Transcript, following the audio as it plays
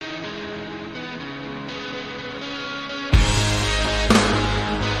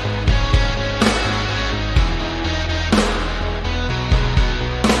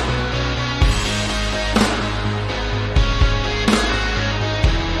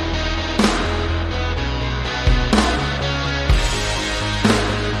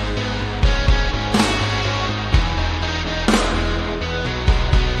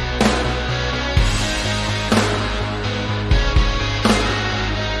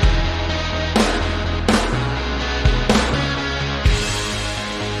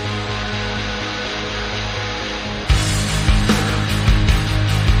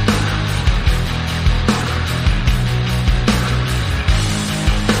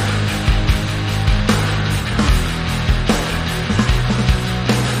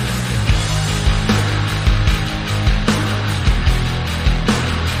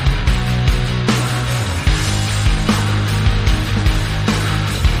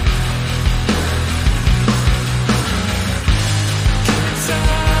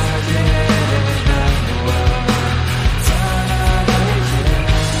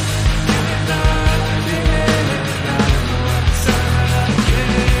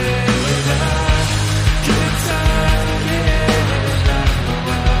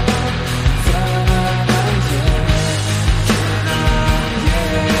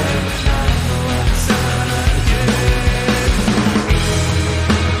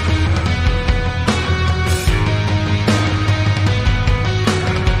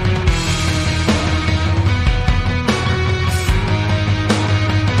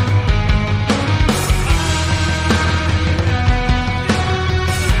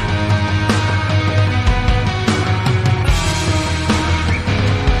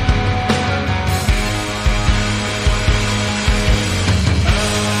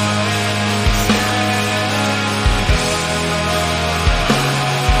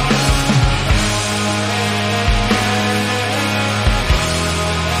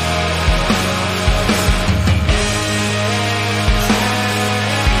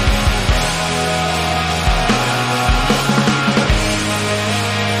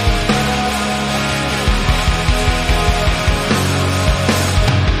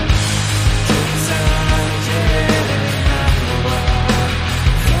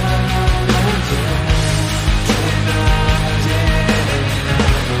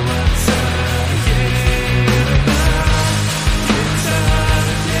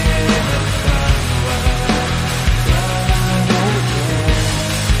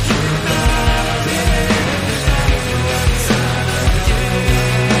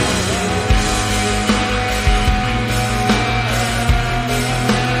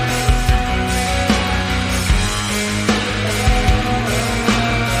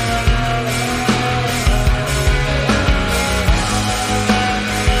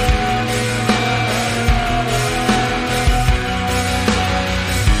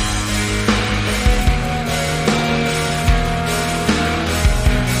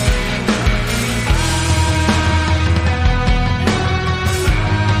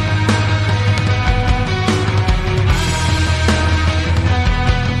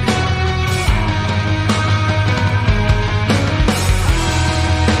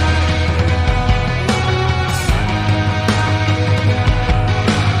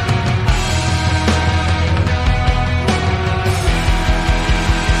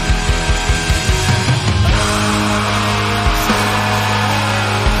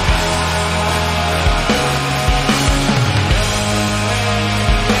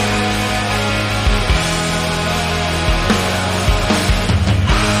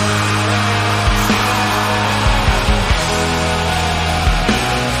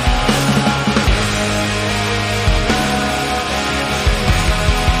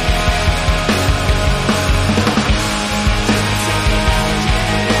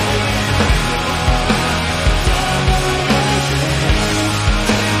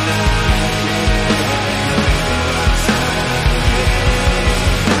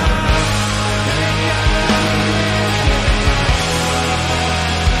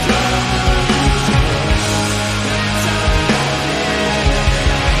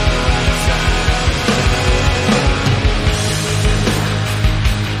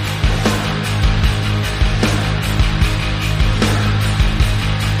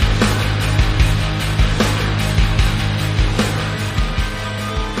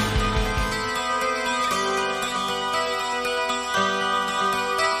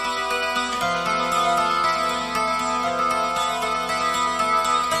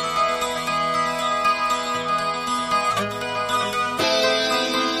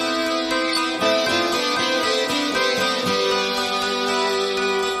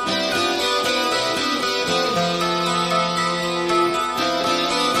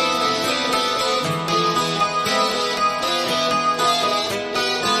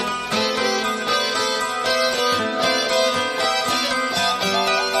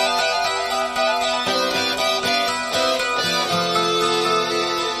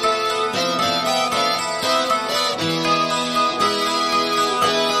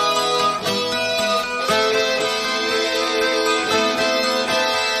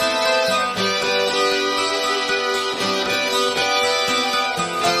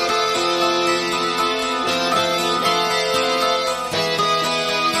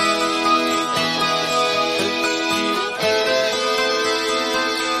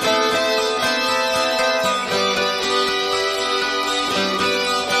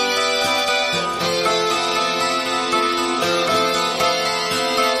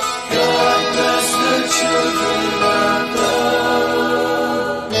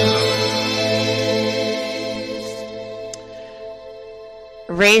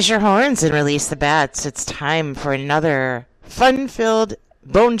Raise your horns and release the bats. It's time for another fun-filled,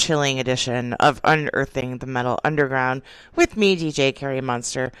 bone-chilling edition of Unearthing the Metal Underground with me, DJ Carrie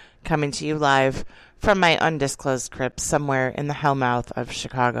Monster, coming to you live from my undisclosed crypt somewhere in the hellmouth of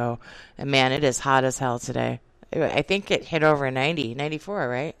Chicago. And man, it is hot as hell today. I think it hit over 90, 94,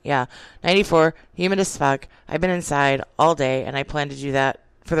 right? Yeah, 94, humid as fuck. I've been inside all day, and I plan to do that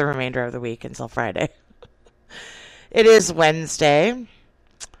for the remainder of the week until Friday. It is Wednesday,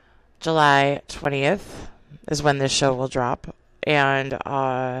 July 20th is when this show will drop. And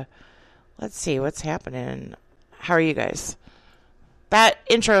let's see what's happening. How are you guys? That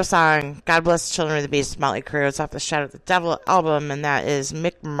intro song, God Bless the Children of the Beast, Motley Crue, it's off the Shadow of the Devil album, and that is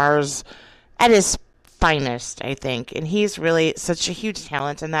Mick Mars at his finest, I think. And he's really such a huge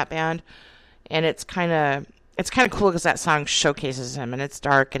talent in that band. And it's kind of cool because that song showcases him, and it's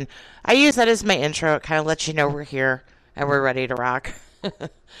dark. And I use that as my intro. It kind of lets you know we're here and we're ready to rock.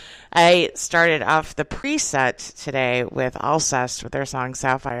 I started off the preset today with Alcest with their song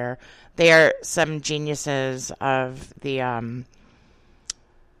Sapphire. They are some geniuses of the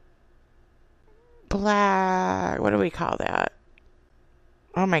black, what do we call that?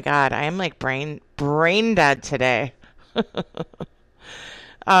 Oh my god, I am like brain dead today.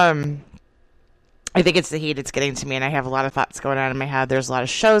 I think it's the heat. It's getting to me, and I have a lot of thoughts going on in my head. There's a lot of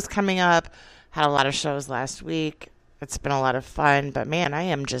shows coming up. Had a lot of shows last week. It's been a lot of fun, but man, I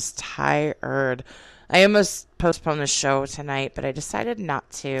am just tired. I almost postponed the show tonight, but I decided not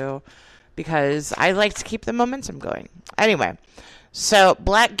to because I like to keep the momentum going. Anyway, so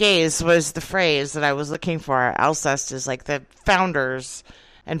black gaze was the phrase that I was looking for. Alcest is like the founders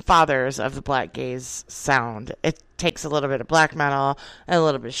and fathers of the black gaze sound. It takes a little bit of black metal and a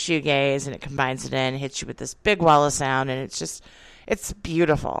little bit of shoegaze, and it combines it in, hits you with this big wall of sound, and it's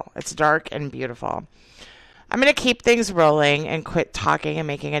beautiful. It's dark and beautiful. I'm going to keep things rolling and quit talking and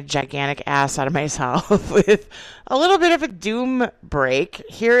making a gigantic ass out of myself with a little bit of a doom break.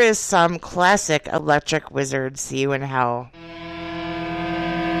 Here is some classic Electric Wizard, See You in Hell.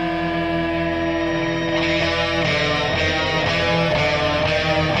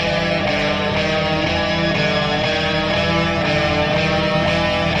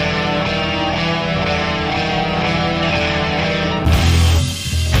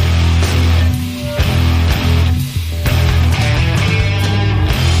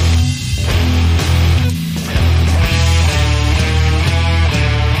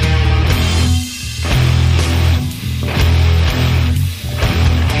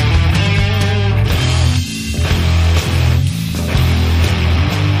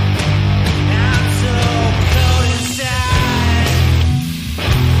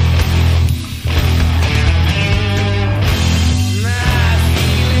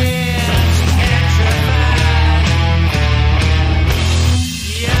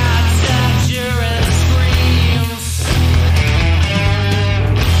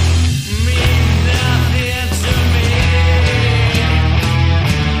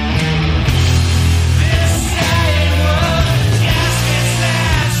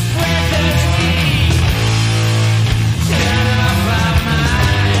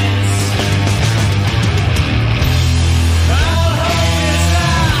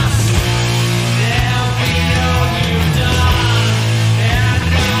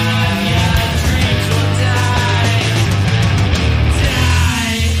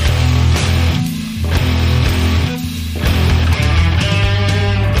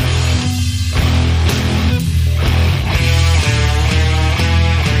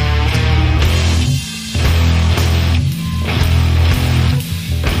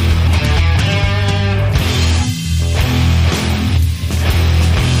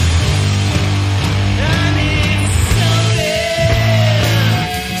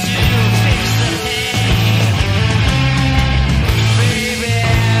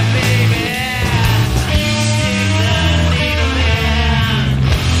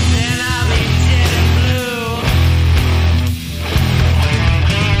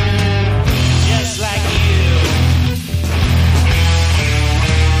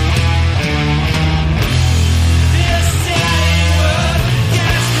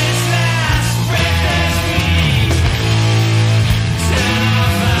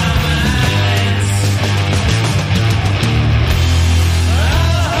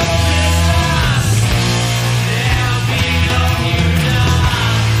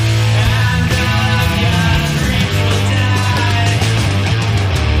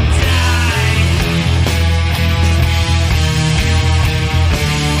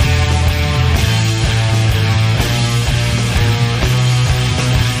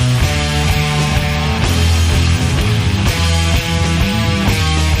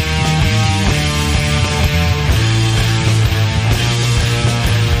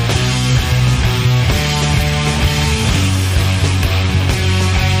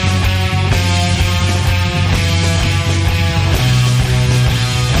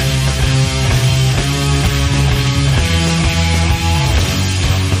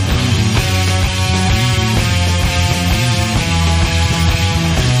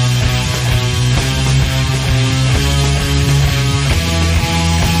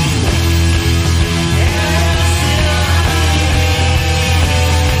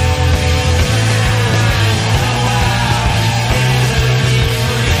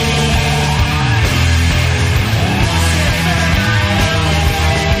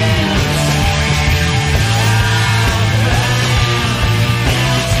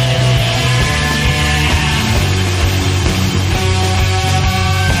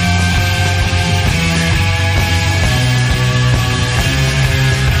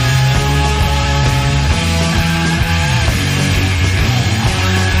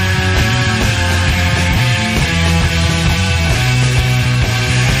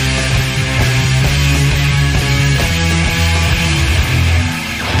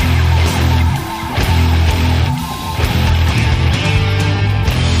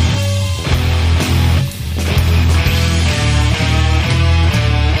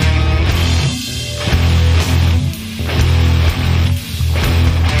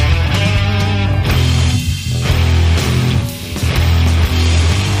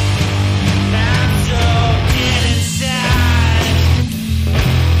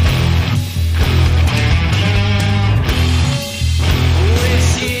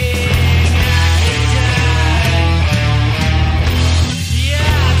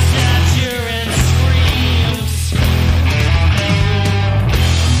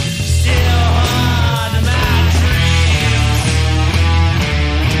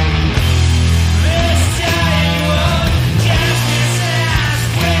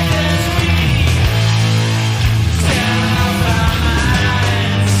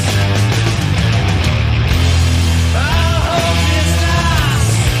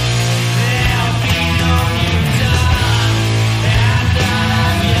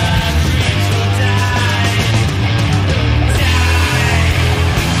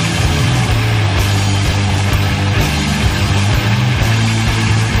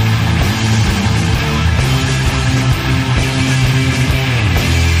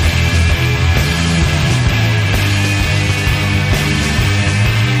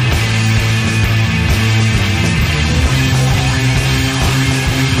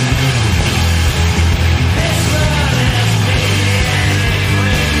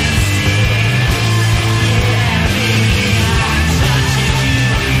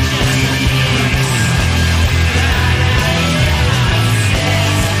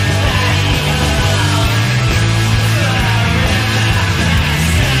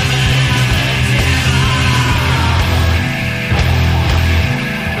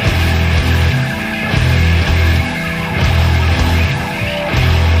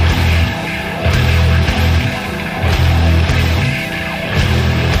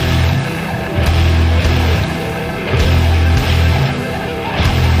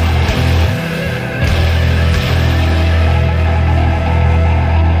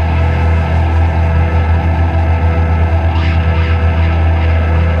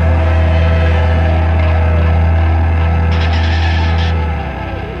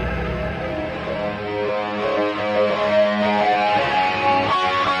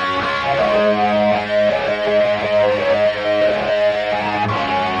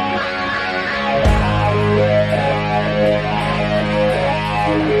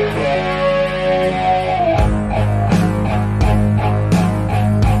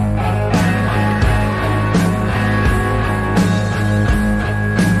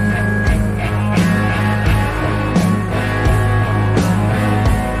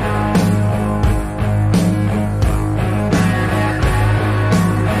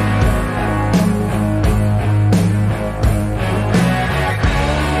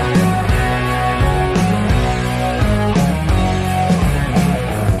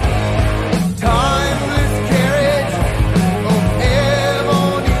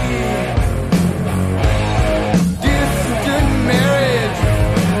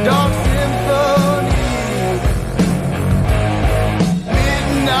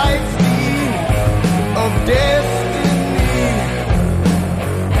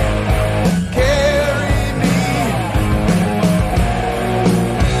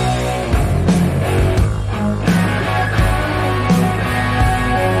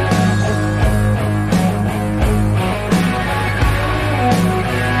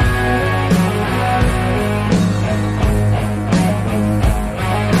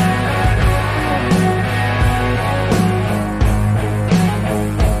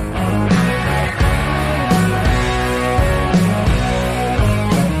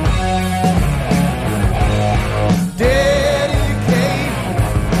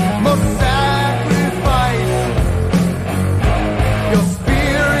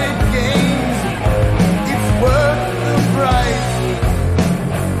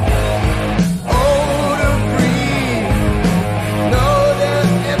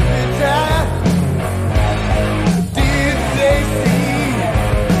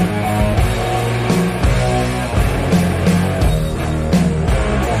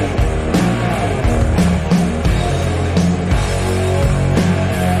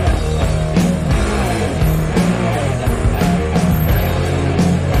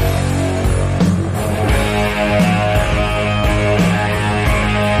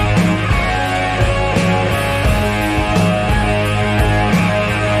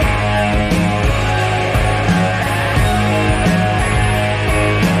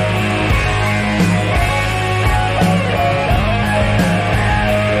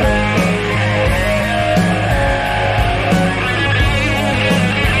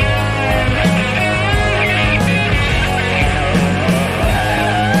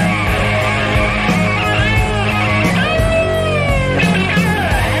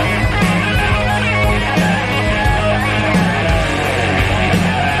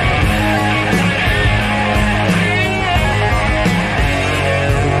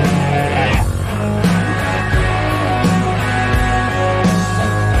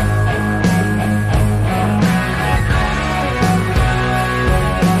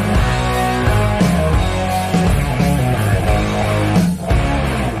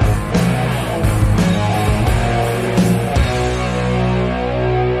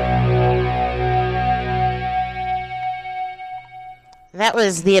 That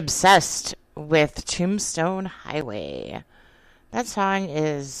was The Obsessed with Tombstone Highway. That song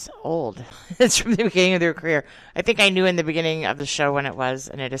is old. It's from the beginning of their career. I think I knew in the beginning of the show when it was,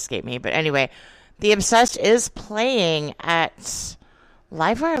 and it escaped me. But anyway, The Obsessed is playing at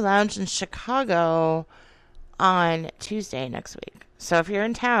Livewire Lounge in Chicago on Tuesday next week. So if you're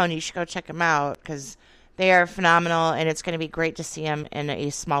in town, you should go check them out because they are phenomenal, and it's going to be great to see them in a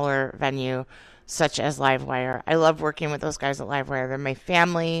smaller venue such as Livewire. I love working with those guys at Livewire. They're my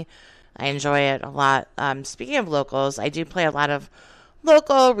family. I enjoy it a lot. Speaking of locals, I do play a lot of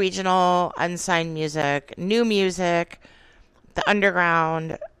local, regional, unsigned music, new music, the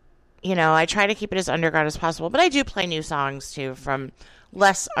underground. You know, I try to keep it as underground as possible, but I do play new songs too from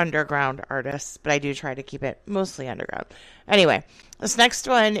less underground artists, but I do try to keep it mostly underground. Anyway, this next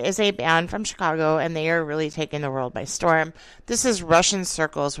one is a band from Chicago, and they are really taking the world by storm. This is Russian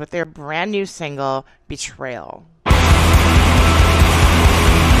Circles with their brand new single, Betrayal.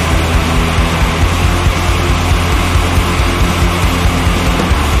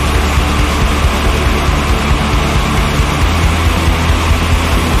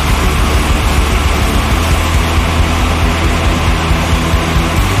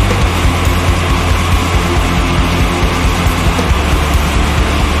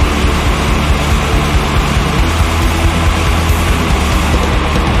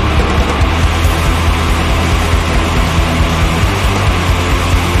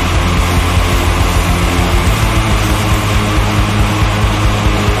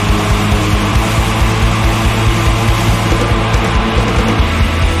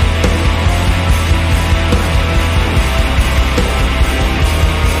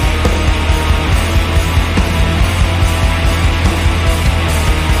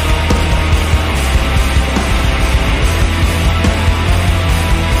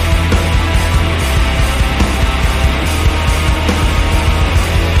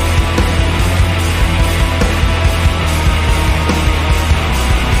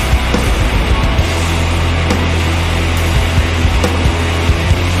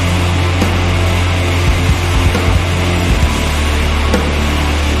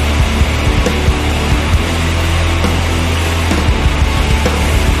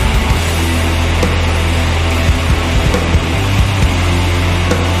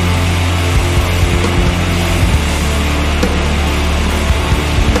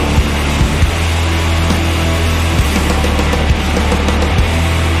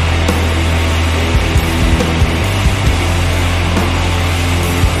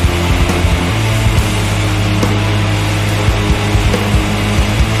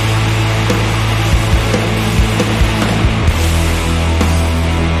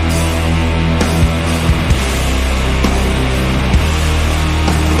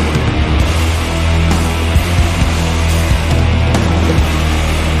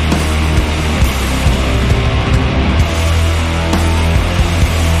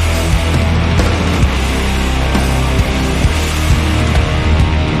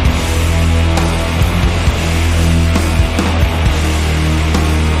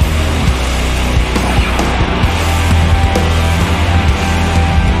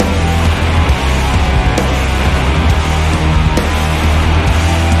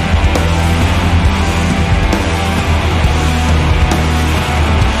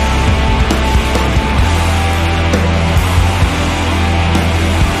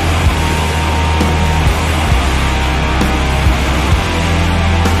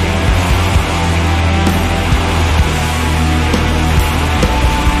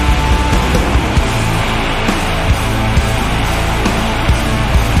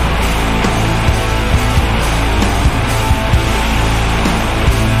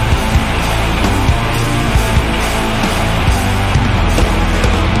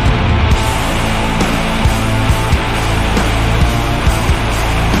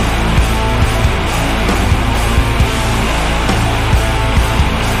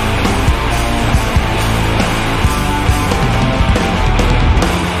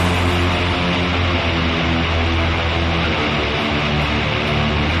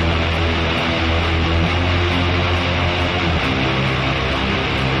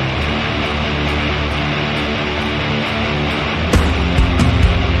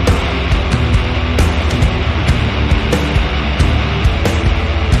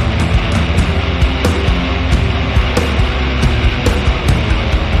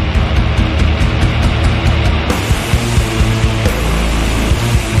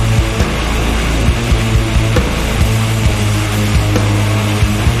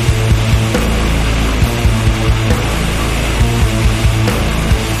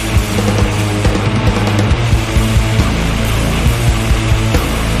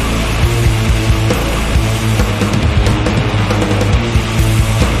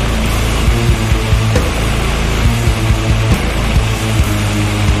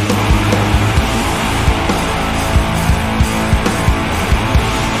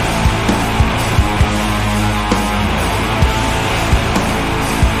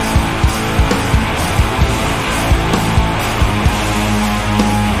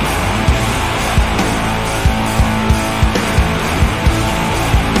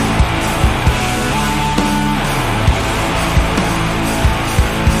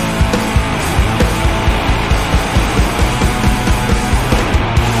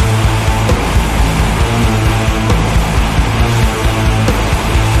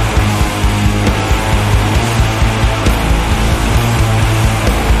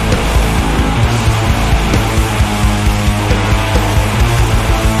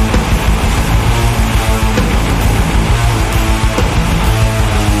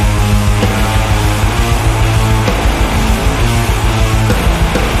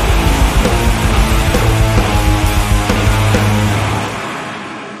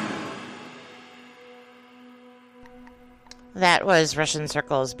 That was Russian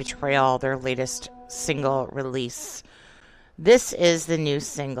Circle's Betrayal, their latest single release. This is the new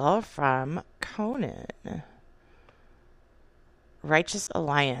single from Conan. Righteous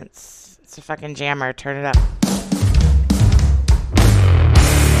Alliance. It's a fucking jammer. Turn it up.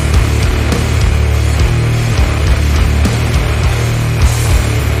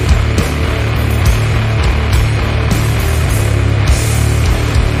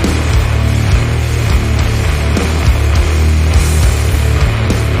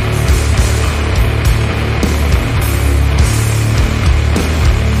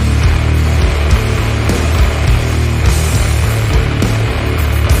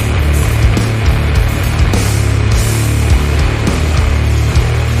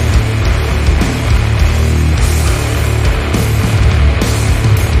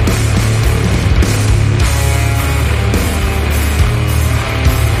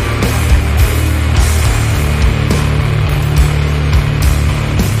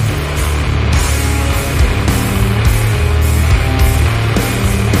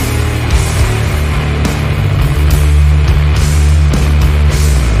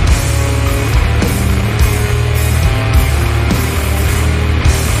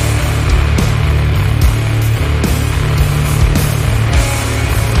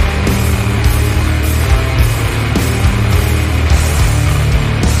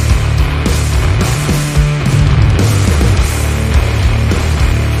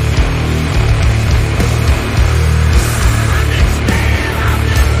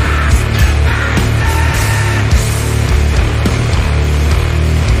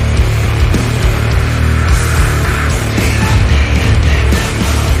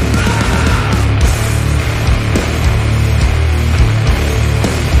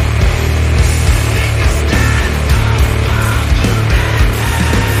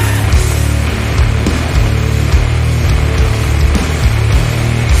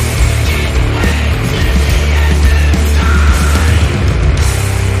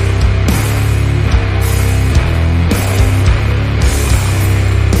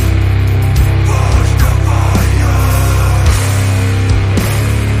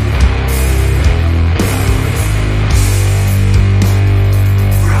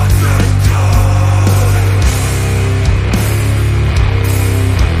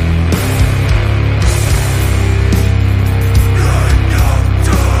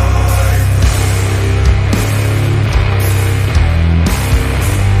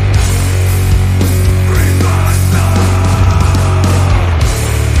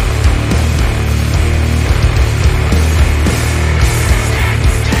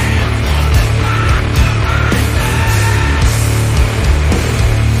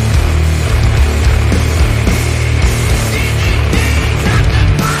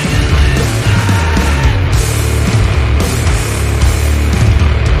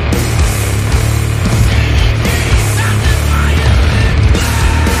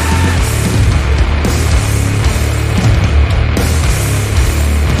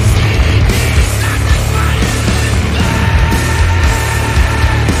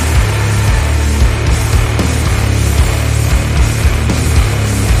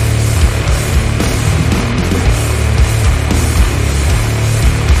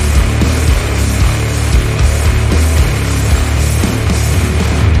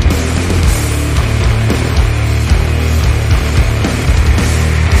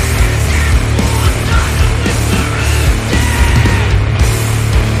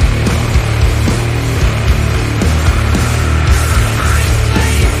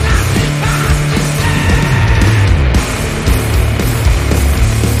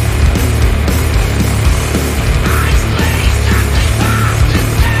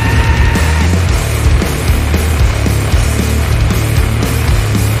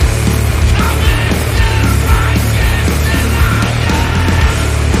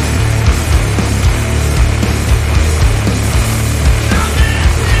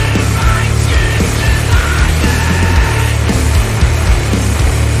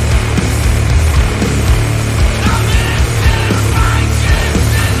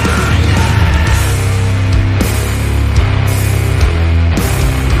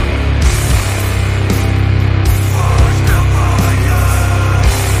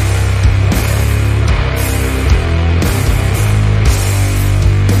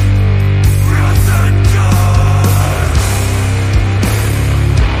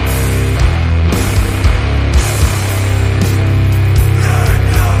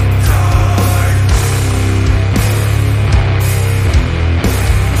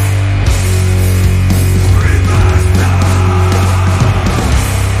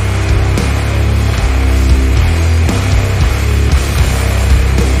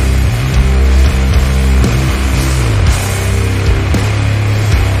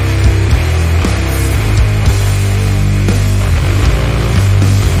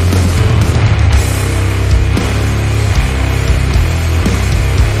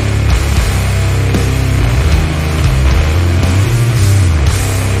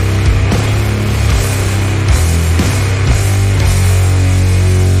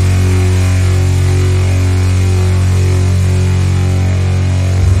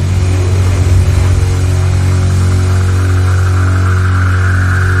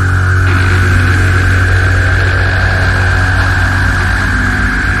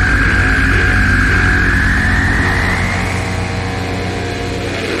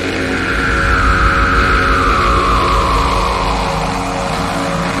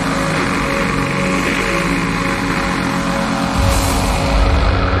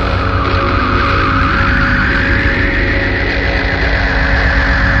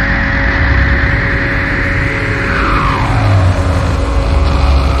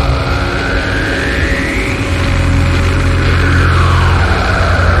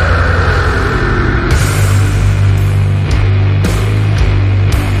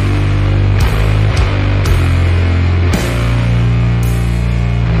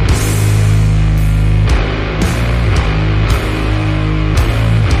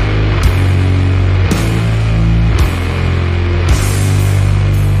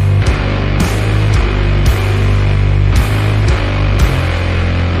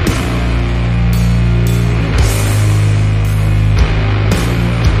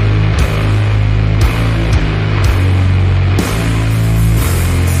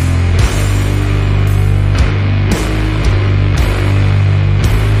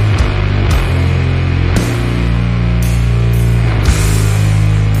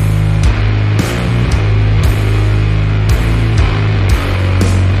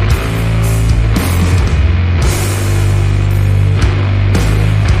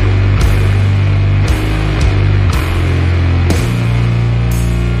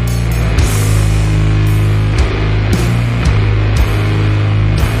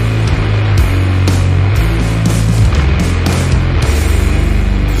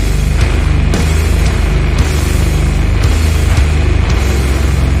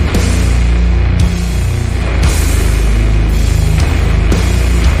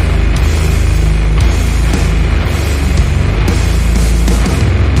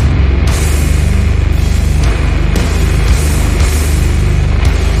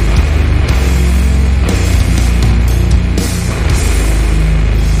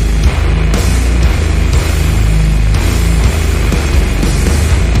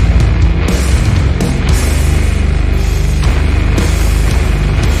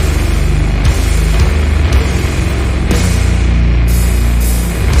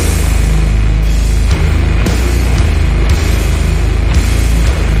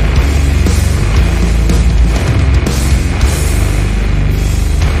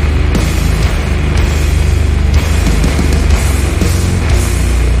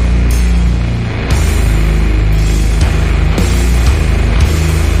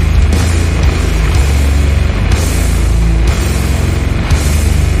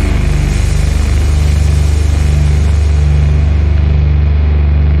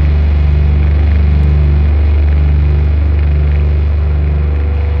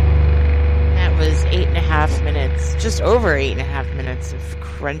 8.5 minutes, just over 8.5 minutes of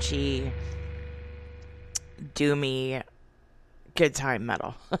crunchy, doomy, good time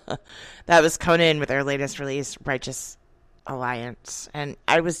metal. That was Conan with their latest release, Righteous Alliance. And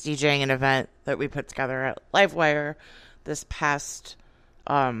I was DJing an event that we put together at Livewire this past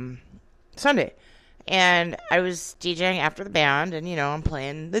Sunday. And I was DJing after the band, and, I'm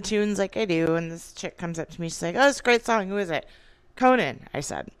playing the tunes like I do, and this chick comes up to me, she's like, oh, it's a great song, who is it? Conan, I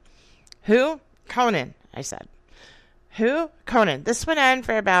said. Who? Conan, I said. Who? Conan. This went on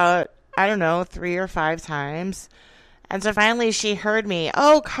for about, 3 or 5 times. And so finally she heard me.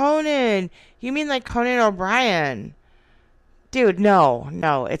 Oh, Conan. You mean like Conan O'Brien? Dude, no,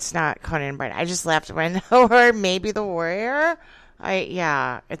 it's not Conan O'Brien. I just laughed when or maybe the Warrior.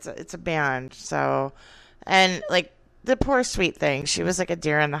 It's a band. So, and like the poor sweet thing, she was like a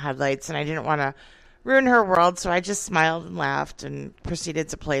deer in the headlights, and I didn't want to ruin her world, so I just smiled and laughed and proceeded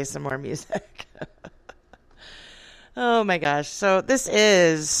to play some more music. Oh my gosh. So this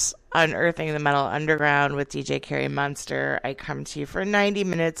is Unearthing the Metal Underground with DJ Carrie Monster. I come to you for 90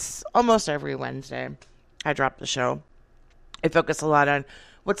 minutes almost every Wednesday. I drop the show. I focus a lot on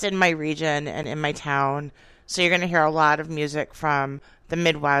what's in my region and in my town. So you're going to hear a lot of music from the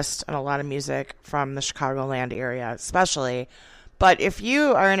Midwest and a lot of music from the Chicagoland area, especially. But if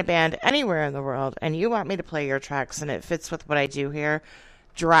you are in a band anywhere in the world and you want me to play your tracks and it fits with what I do here,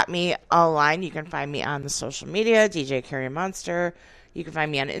 drop me a line. You can find me on the social media, DJ Carrie Monster. You can find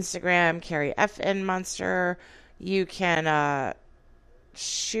me on Instagram, Carrie FN Monster. You can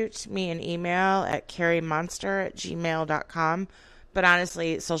shoot me an email at carriemonster@gmail.com. But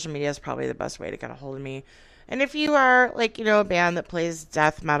honestly, social media is probably the best way to get a hold of me. And if you are a band that plays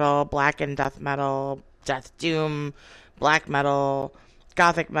death metal, blackened death metal, death doom, black metal,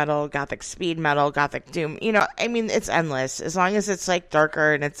 gothic speed metal, gothic doom, it's endless. As long as it's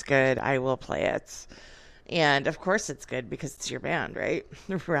darker and it's good, I will play it. And of course it's good because it's your band, right?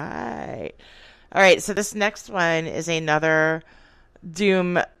 Right. All right. So this next one is another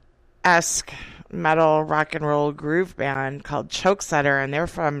doom-esque metal rock and roll groove band called Chokesetter, and they're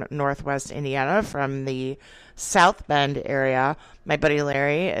from Northwest Indiana, from the South Bend area. My buddy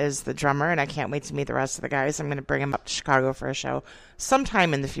Larry is the drummer, and I can't wait to meet the rest of the guys. I'm going to bring him up to Chicago for a show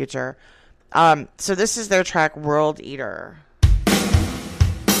sometime in the future. So this is their track, World Eater.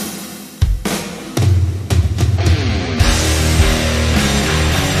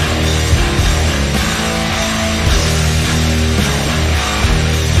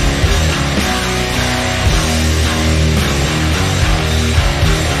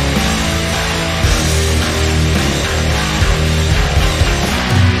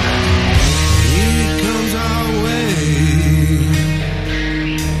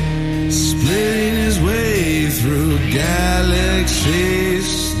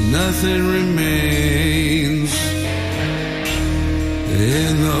 Nothing remains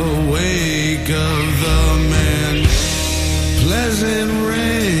in the wake of the man. Pleasant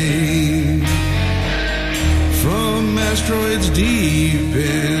rain from asteroids deep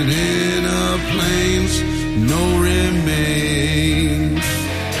in inner planes. No remains.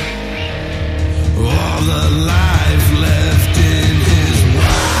 All the life left in his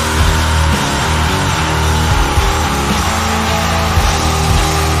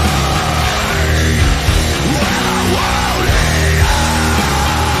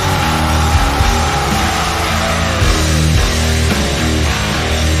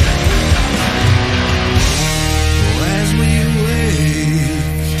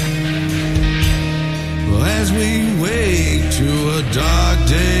dark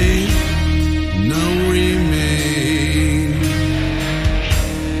day, no remainder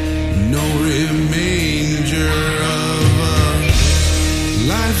of a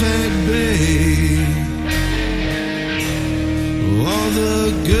life at bay. All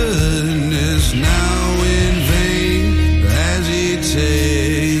the goodness now in vain as he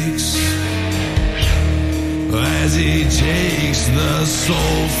takes the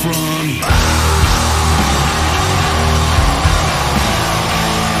soul from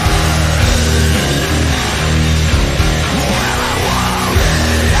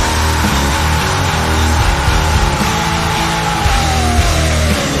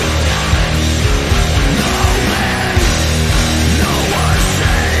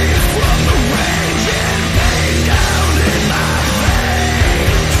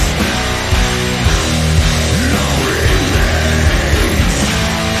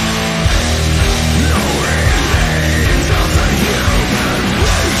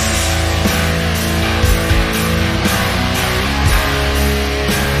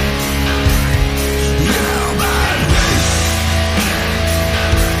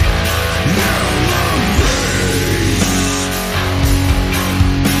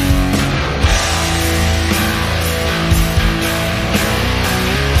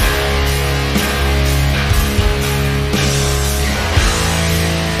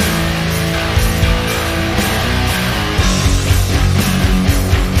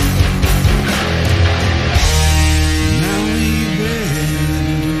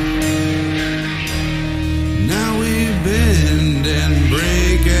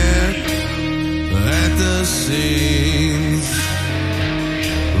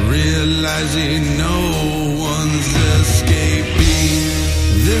rising, no one's escaping.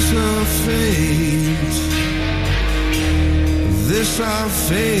 This our fate, this our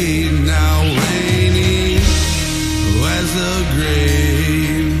fate, now reigning as the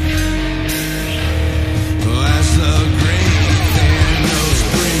grave, as the great Thanos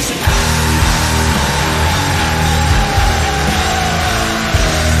brings.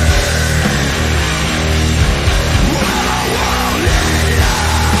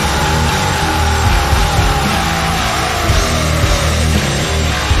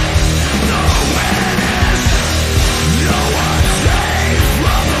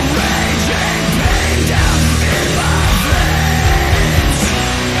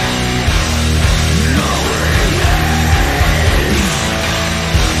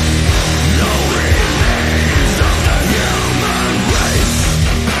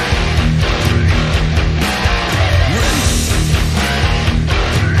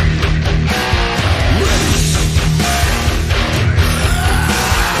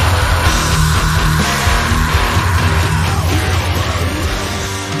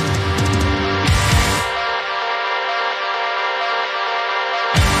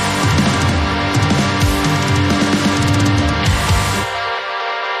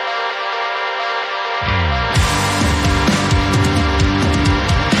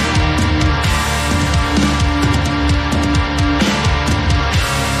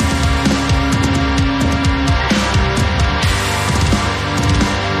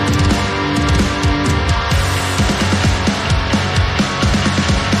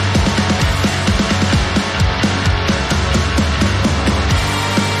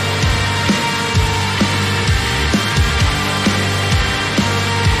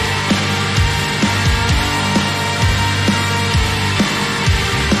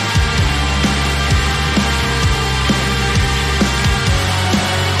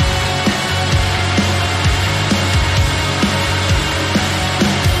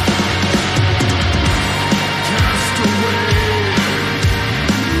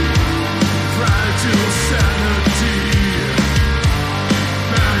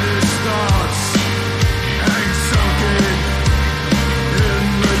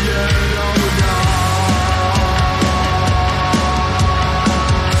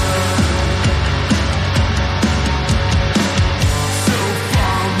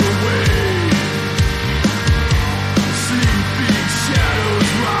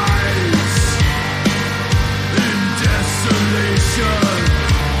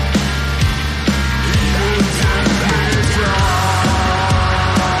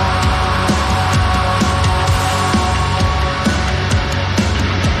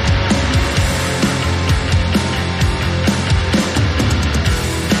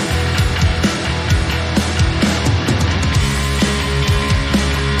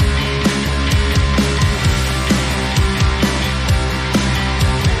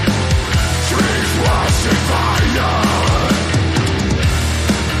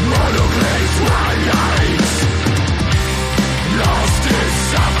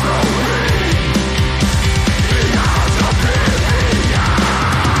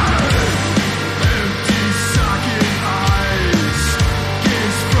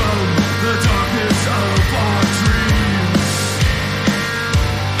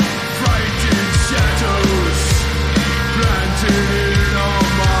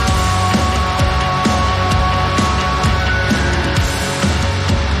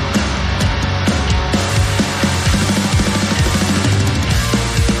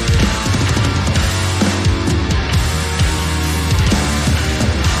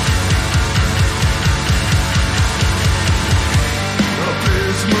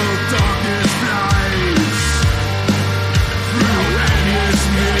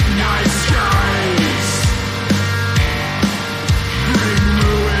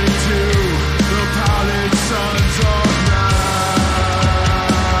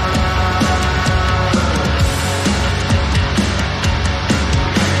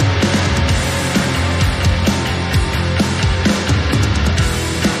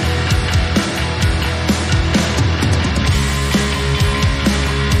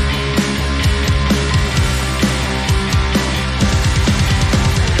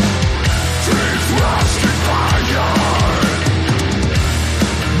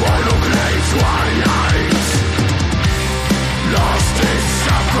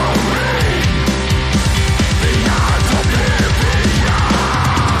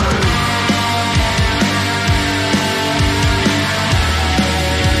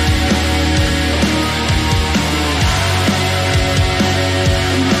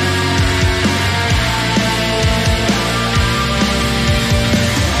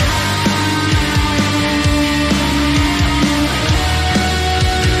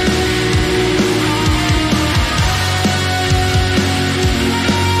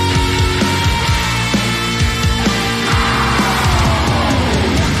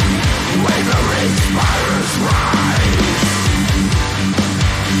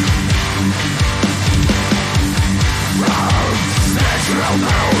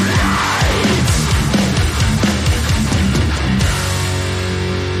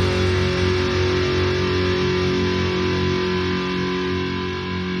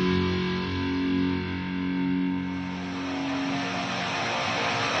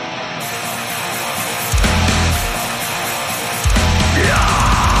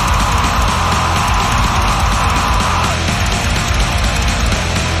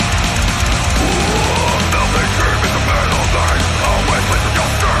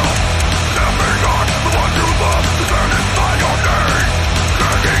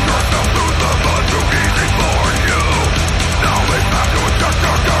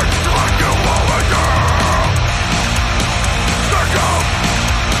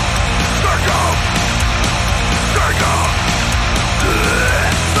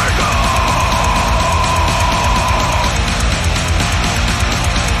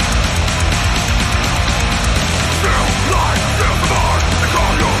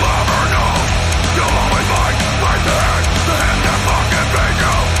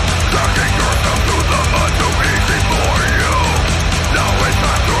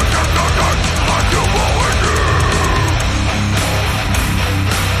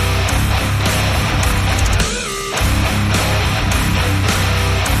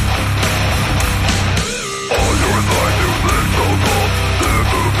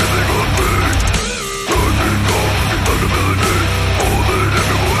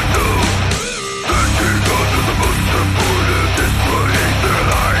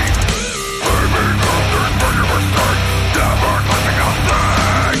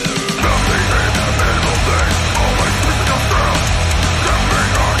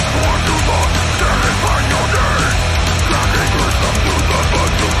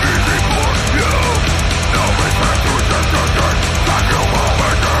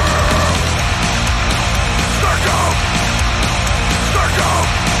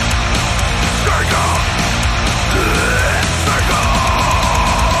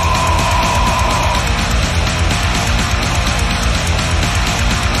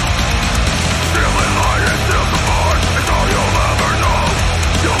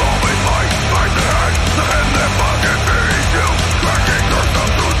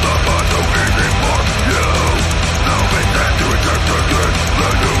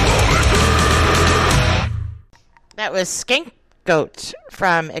 was Skank Goat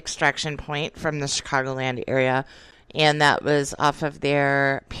from Extraction Point from the Chicagoland area. And that was off of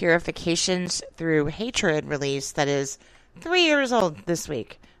their Purifications Through Hatred release that is 3 years old this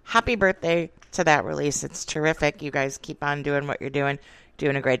week. Happy birthday to that release. It's terrific. You guys keep on doing what you're doing.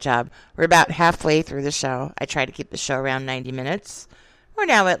 Doing a great job. We're about halfway through the show. I try to keep the show around 90 minutes. We're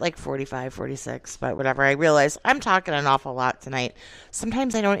now at like 45, 46, but whatever. I realize I'm talking an awful lot tonight.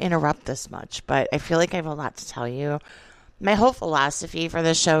 Sometimes I don't interrupt this much, but I feel like I have a lot to tell you. My whole philosophy for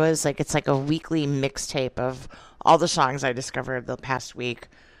this show is like it's like a weekly mixtape of all the songs I discovered the past week,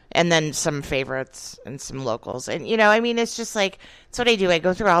 and then some favorites and some locals. And, you know, I mean, it's just like, it's what I do. I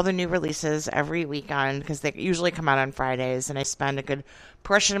go through all the new releases every weekend because they usually come out on Fridays, and I spend a good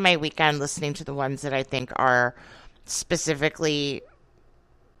portion of my weekend listening to the ones that I think are specifically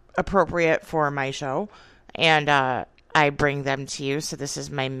appropriate for my show, and I bring them to you. So this is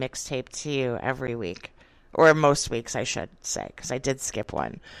my mixtape to you every week, or most weeks I should say, because I did skip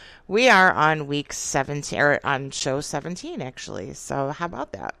one. We are on week 17, or on show 17 actually, so how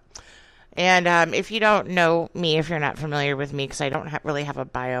about that? And if you don't know me, if you're not familiar with me, because I don't really have a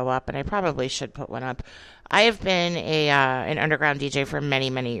bio up, and I probably should put one up, I have been an underground DJ for many,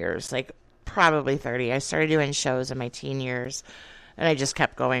 many years, like probably 30. I started doing shows in my teen years, and I just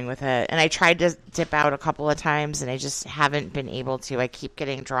kept going with it. And I tried to dip out a couple of times, and I just haven't been able to. I keep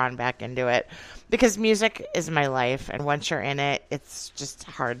getting drawn back into it because music is my life, and once you're in it, it's just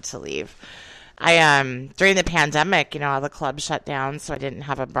hard to leave. During the pandemic, you know, all the clubs shut down, so I didn't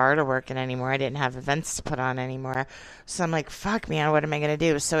have a bar to work in anymore. I didn't have events to put on anymore. So I'm like, fuck, man, what am I going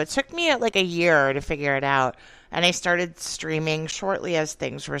to do? So it took me like a year to figure it out, and I started streaming shortly as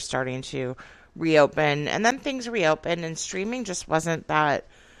things were starting to reopen, and then things reopened, and streaming just wasn't that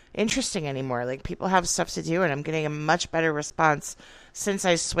interesting anymore. Like, people have stuff to do, and I'm getting a much better response since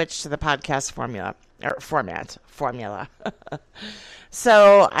I switched to the podcast formula.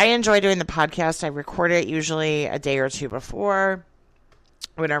 So I enjoy doing the podcast. I record it usually a day or two before,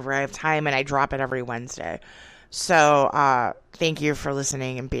 whenever I have time, and I drop it every Wednesday. So thank you for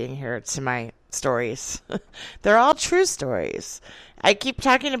listening and being here to my stories. They're all true stories. I keep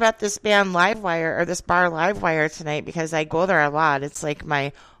talking about this band Livewire, or this bar Livewire tonight, because I go there a lot. It's like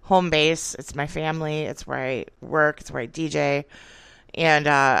my home base. It's my family. It's where I work. It's where I DJ. And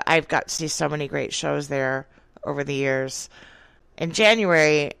I've got to see so many great shows there over the years. In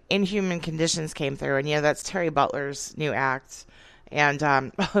January, Inhuman Conditions came through, and, you know, that's Terry Butler's new act.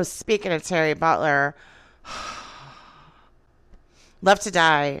 And speaking of Terry Butler, Left to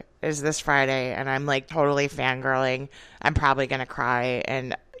Die is this Friday, and I'm like totally fangirling. I'm probably going to cry.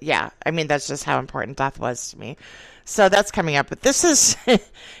 And yeah, I mean, that's just how important death was to me. So that's coming up. But this is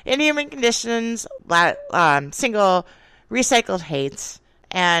Inhuman Conditions single Recycled Hate.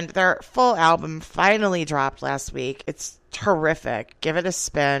 And their full album finally dropped last week. It's terrific. Give it a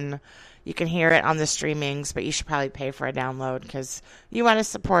spin. You can hear it on the streamings, but you should probably pay for a download because you want to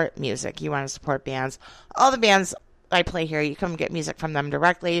support music. You want to support bands. All the bands I play here, you can get music from them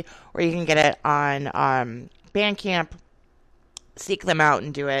directly, or you can get it on Bandcamp. Seek them out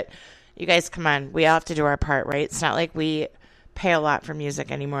and do it. You guys, come on. We all have to do our part, right? It's not like we pay a lot for music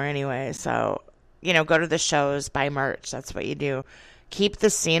anymore anyway. So, you know, go to the shows, buy merch. That's what you do. Keep the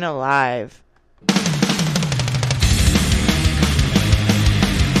scene alive.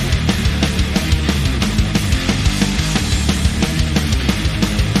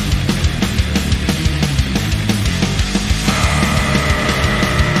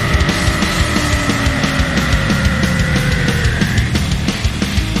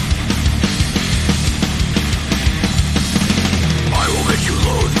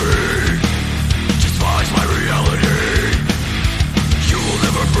 Despise my reality. You will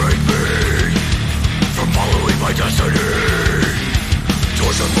never break me.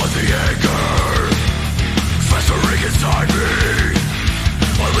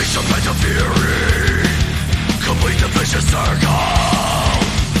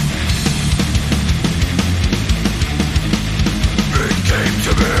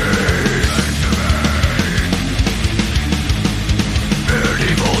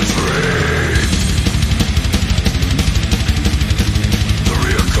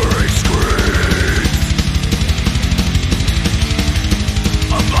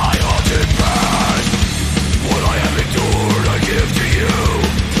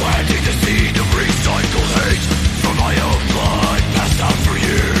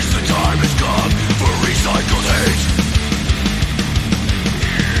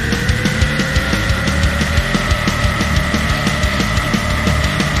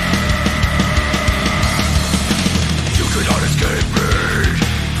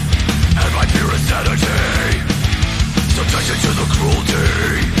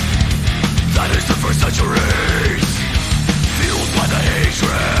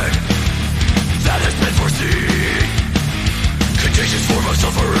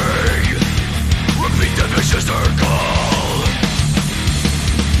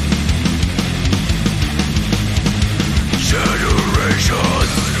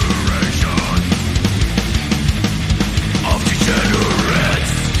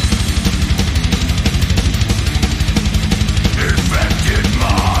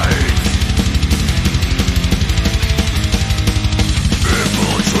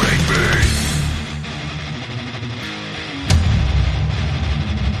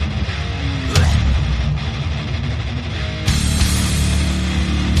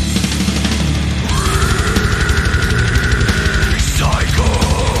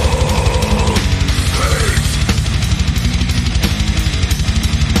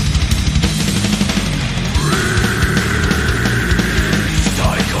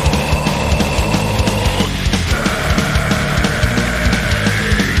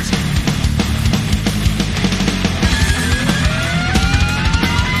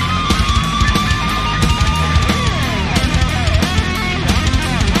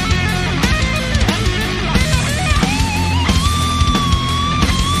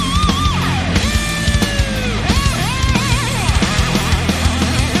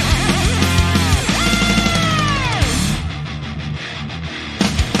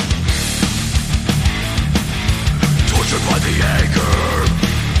 Captured by the anger,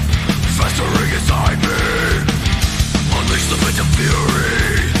 festering inside me. Unleash the pit of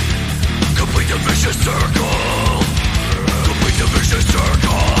fury. Complete the vicious circle. Complete the vicious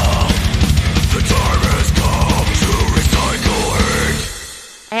circle. The time has come to recycle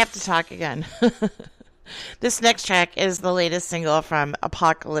hate. I have to talk again. This next track is the latest single from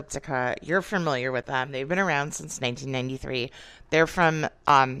Apocalyptica. You're familiar with them. They've been around since 1993. They're from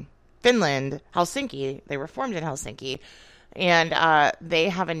Finland, Helsinki. They were formed in Helsinki. And they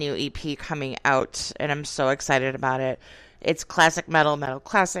have a new EP coming out, and I'm so excited about it. It's classic metal, metal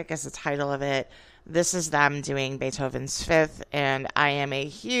classic is the title of it. This is them doing Beethoven's Fifth, and I am a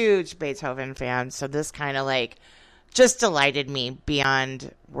huge Beethoven fan, so this kind of like just delighted me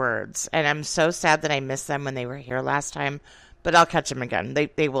beyond words. And I'm so sad that I missed them when they were here last time, but I'll catch them again.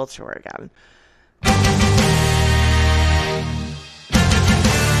 They will tour again.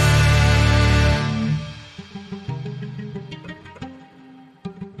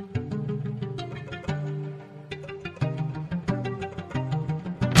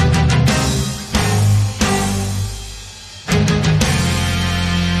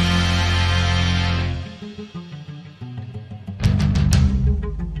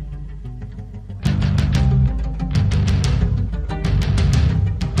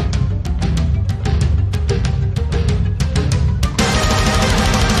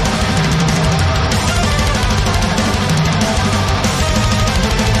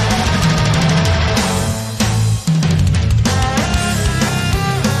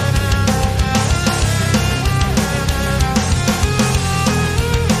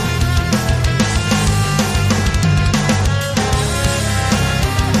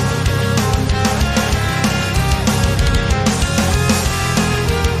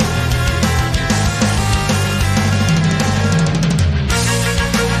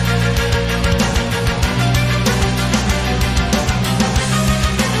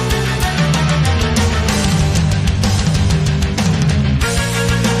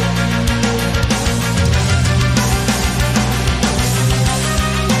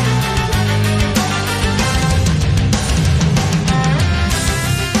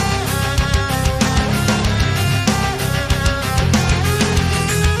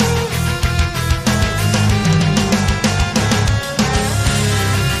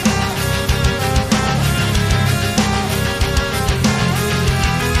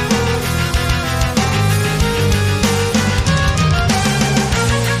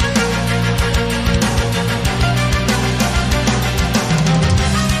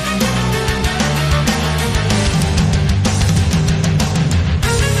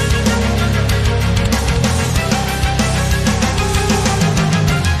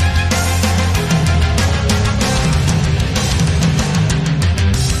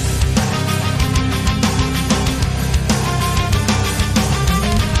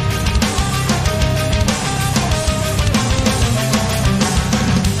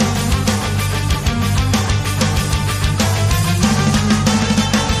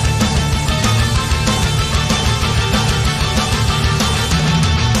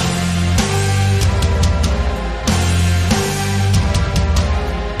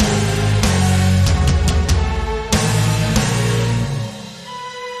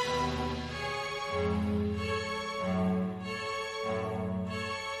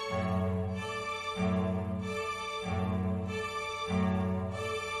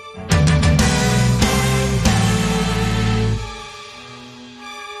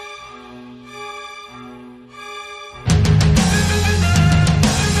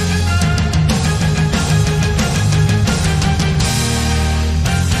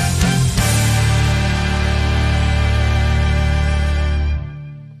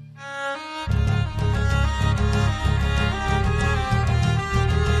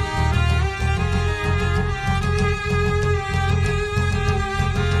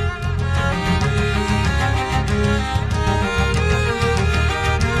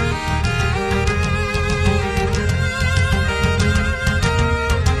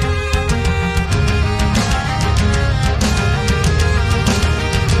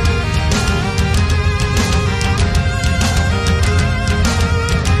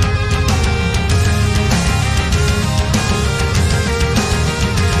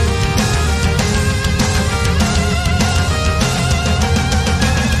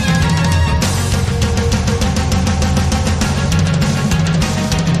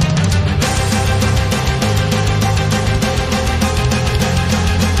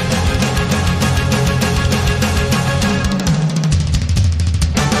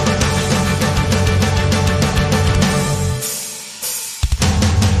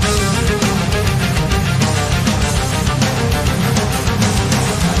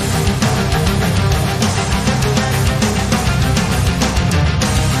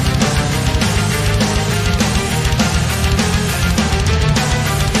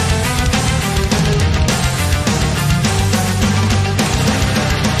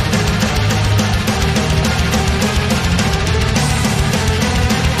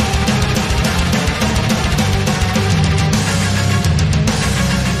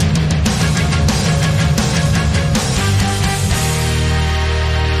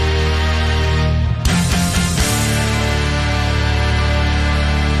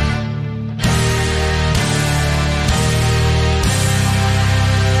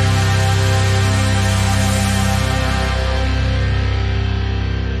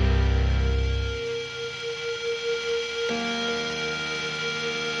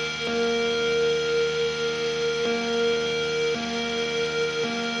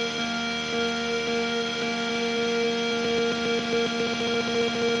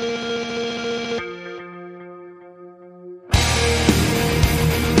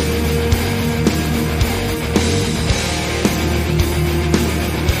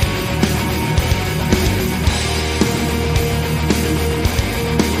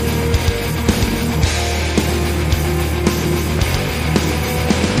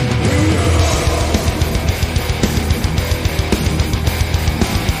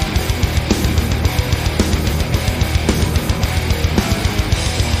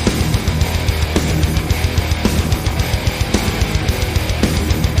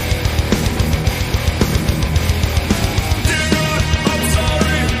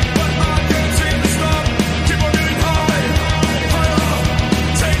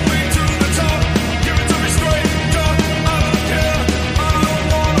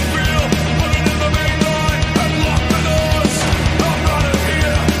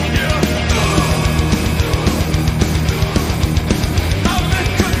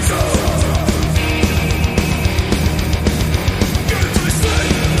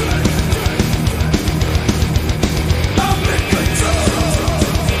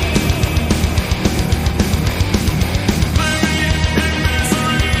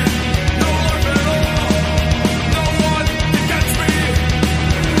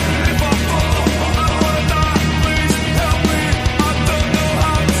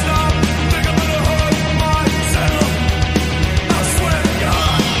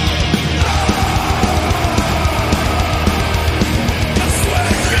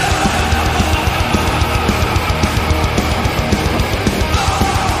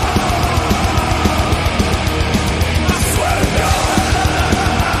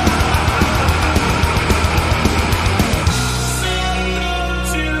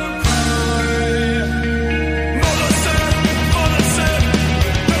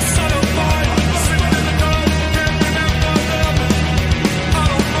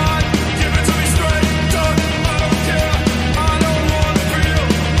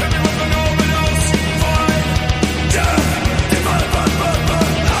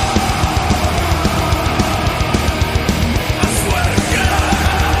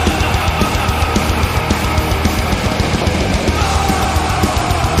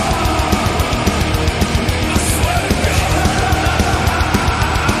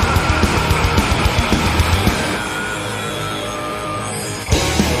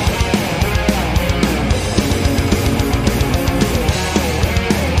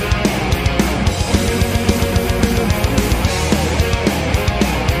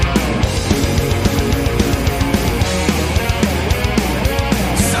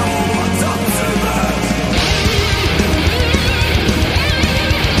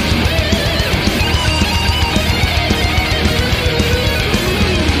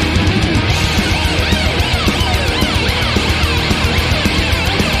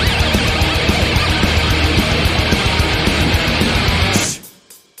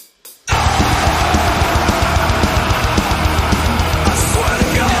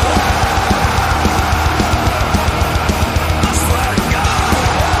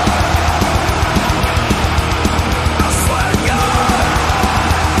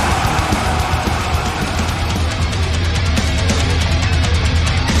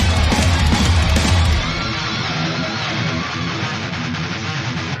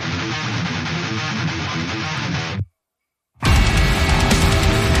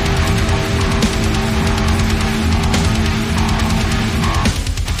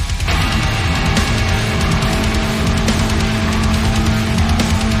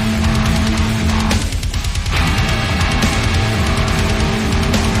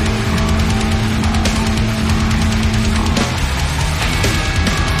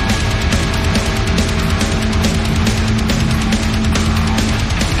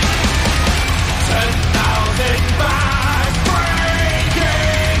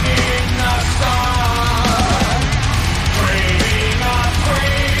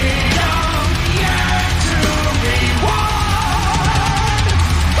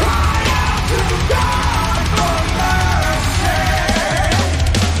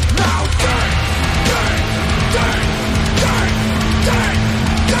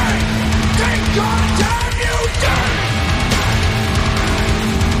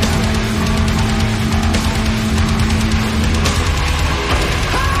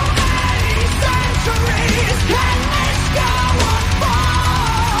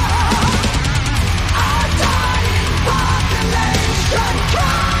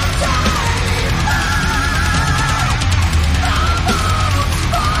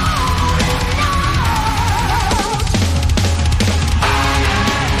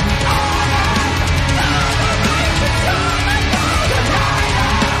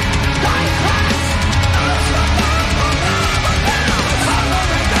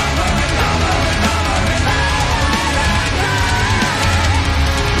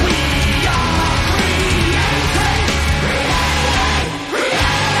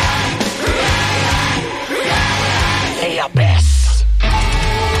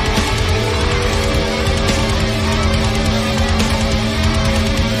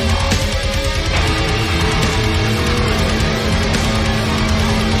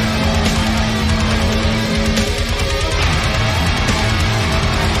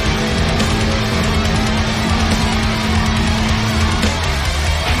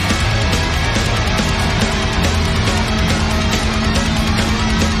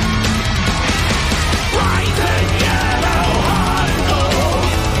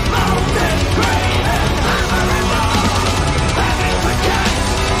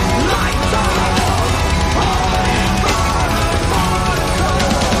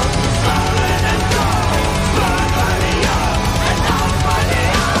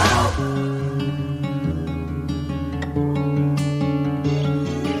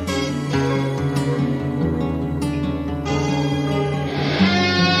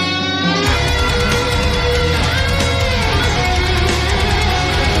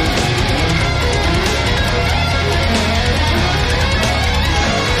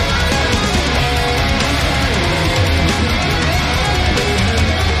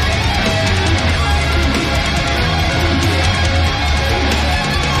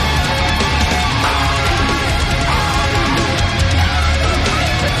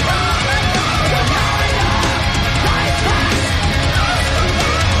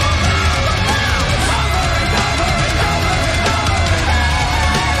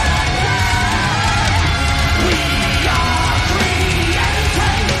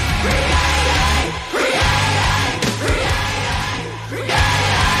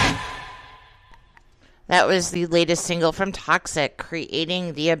 That was the latest single from Toxic,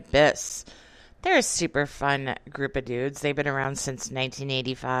 Creating the Abyss. They're a super fun group of dudes. They've been around since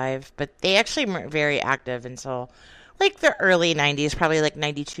 1985, but they actually weren't very active until like the early 90s, probably like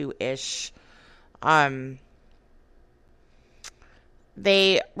 92-ish.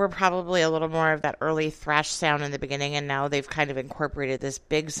 They were probably a little more of that early thrash sound in the beginning, and now they've kind of incorporated this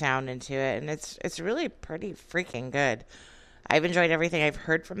big sound into it, and it's really pretty freaking good. I've enjoyed everything I've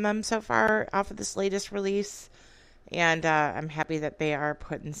heard from them so far off of this latest release, and I'm happy that they are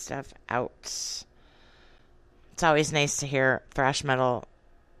putting stuff out. It's always nice to hear thrash metal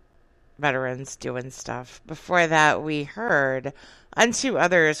veterans doing stuff. Before that, we heard Unto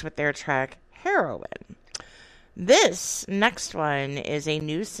Others with their track Heroin. This next one is a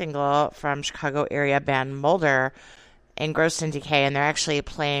new single from Chicago area band Mulder and Gross and Decay, and they're actually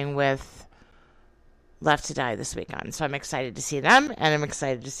playing with Left to Die this weekend. So I'm excited to see them, and I'm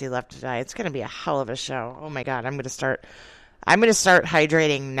excited to see Left to Die. It's going to be a hell of a show. Oh my God, I'm going to start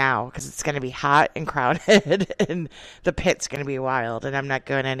hydrating now because it's going to be hot and crowded and the pit's going to be wild, and I'm not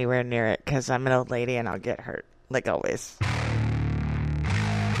going anywhere near it because I'm an old lady and I'll get hurt like always.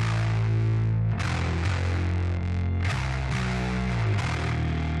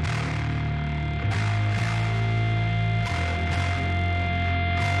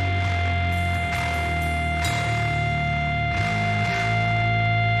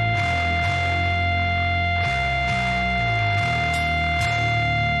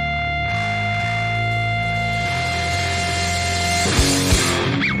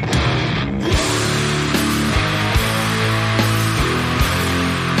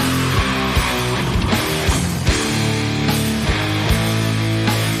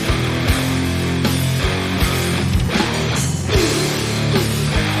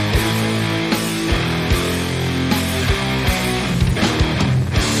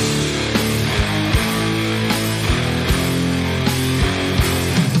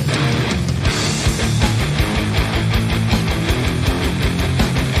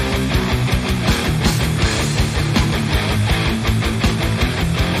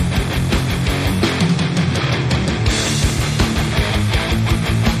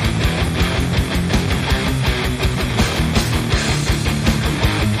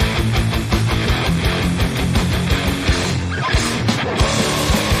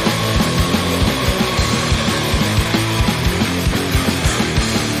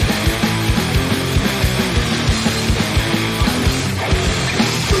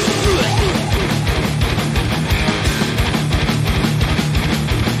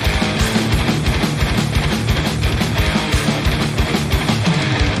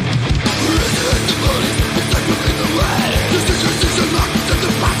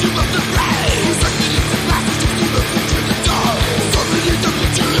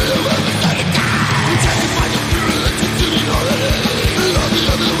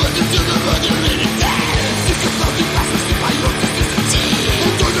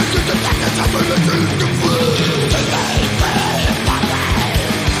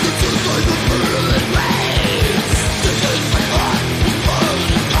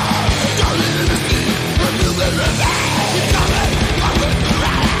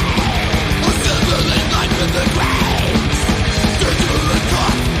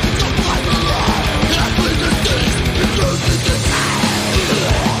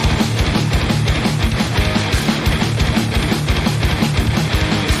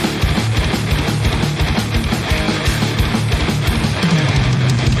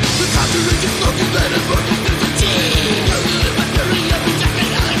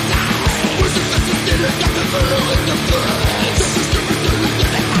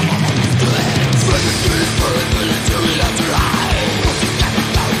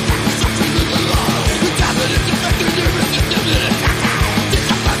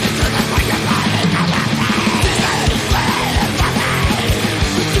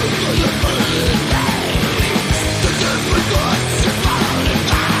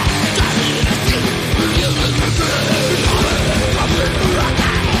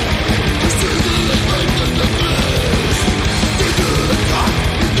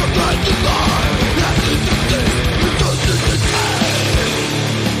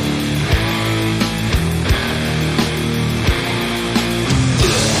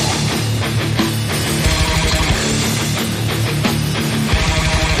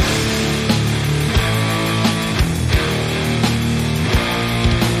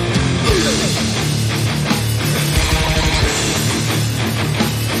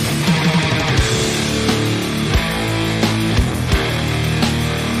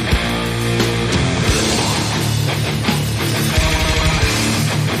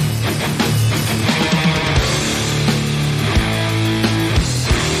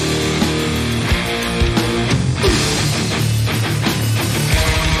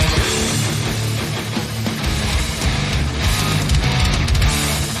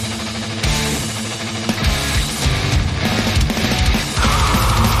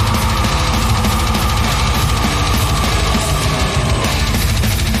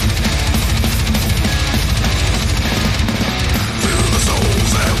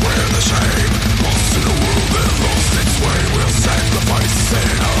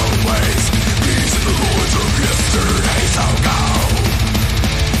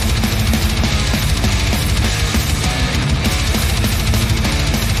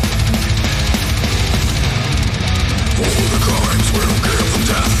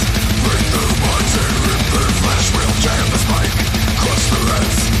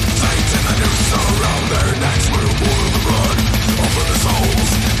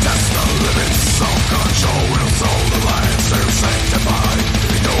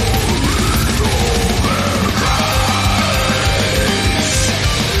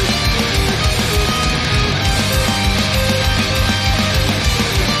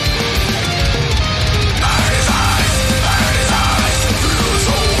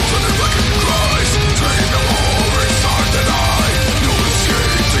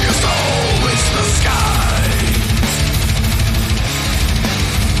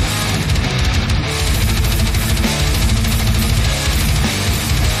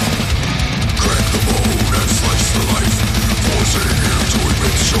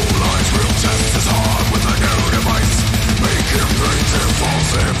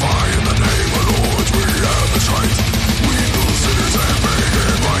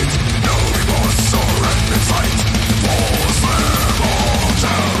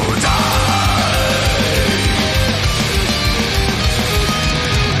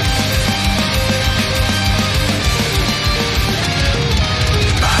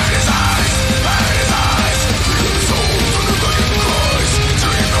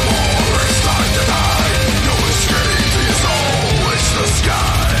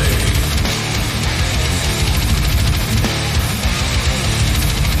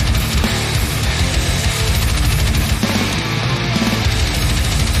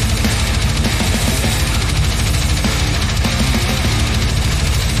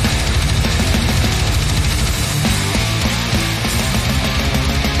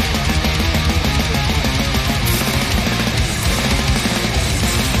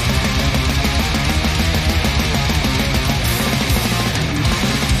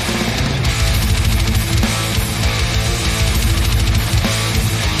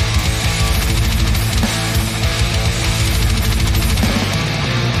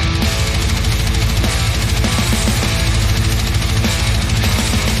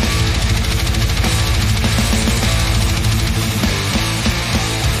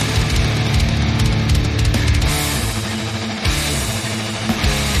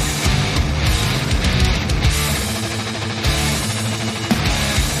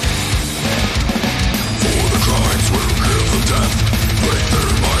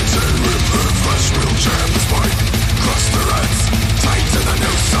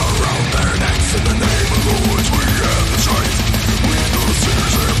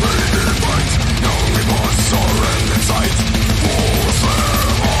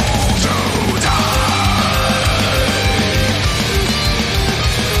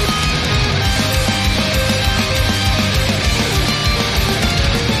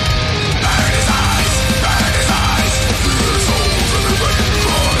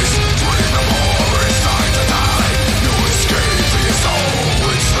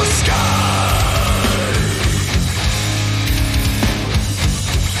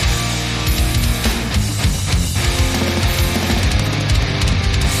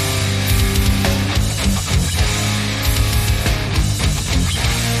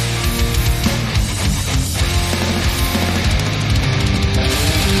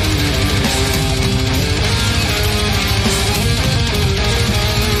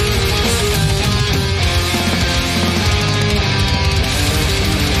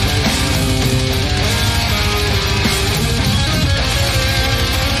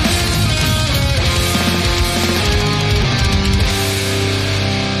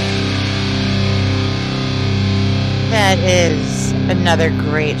 another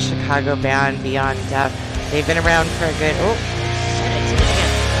great Chicago band, Beyond Death. They've been around for a good... Oh, shit, I did it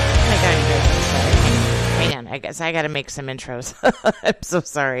again. Oh my god, you guys, I'm sorry. Hang on, I guess I gotta make some intros. I'm so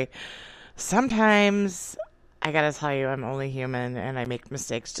sorry. Sometimes, I gotta tell you, I'm only human, and I make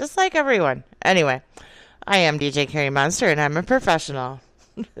mistakes, just like everyone. Anyway, I am DJ Carrie Monster, and I'm a professional.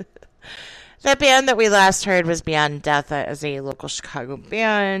 That band that we last heard was Beyond Death as a local Chicago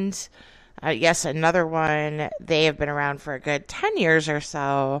band. Yes, another one. They have been around for a good 10 years or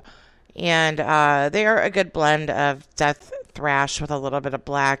so. And they are a good blend of death thrash with a little bit of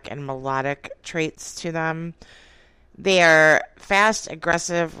black and melodic traits to them. They are fast,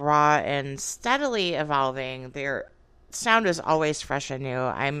 aggressive, raw, and steadily evolving. Their sound is always fresh and new.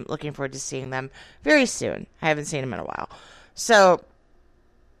 I'm looking forward to seeing them very soon. I haven't seen them in a while. So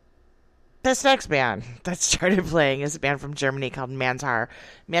this next band that started playing is a band from Germany called Mantar.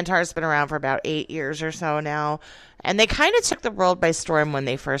 Mantar's been around for about 8 years or so now, and they kind of took the world by storm when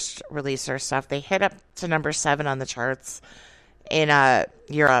they first released their stuff. They hit up to number 7 on the charts in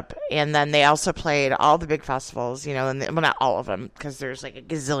Europe, and then they also played all the big festivals, you know, and well, not all of them, because there's like a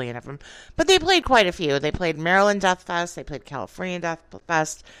gazillion of them, but they played quite a few. They played Maryland Death Fest, they played California Death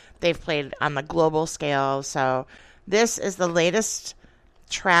Fest, they've played on the global scale, so this is the latest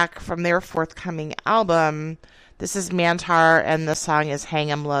track from their forthcoming album. This is Mantar, and the song is Hang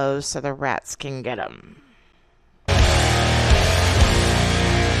 'em Low So the Rats Can Get 'em.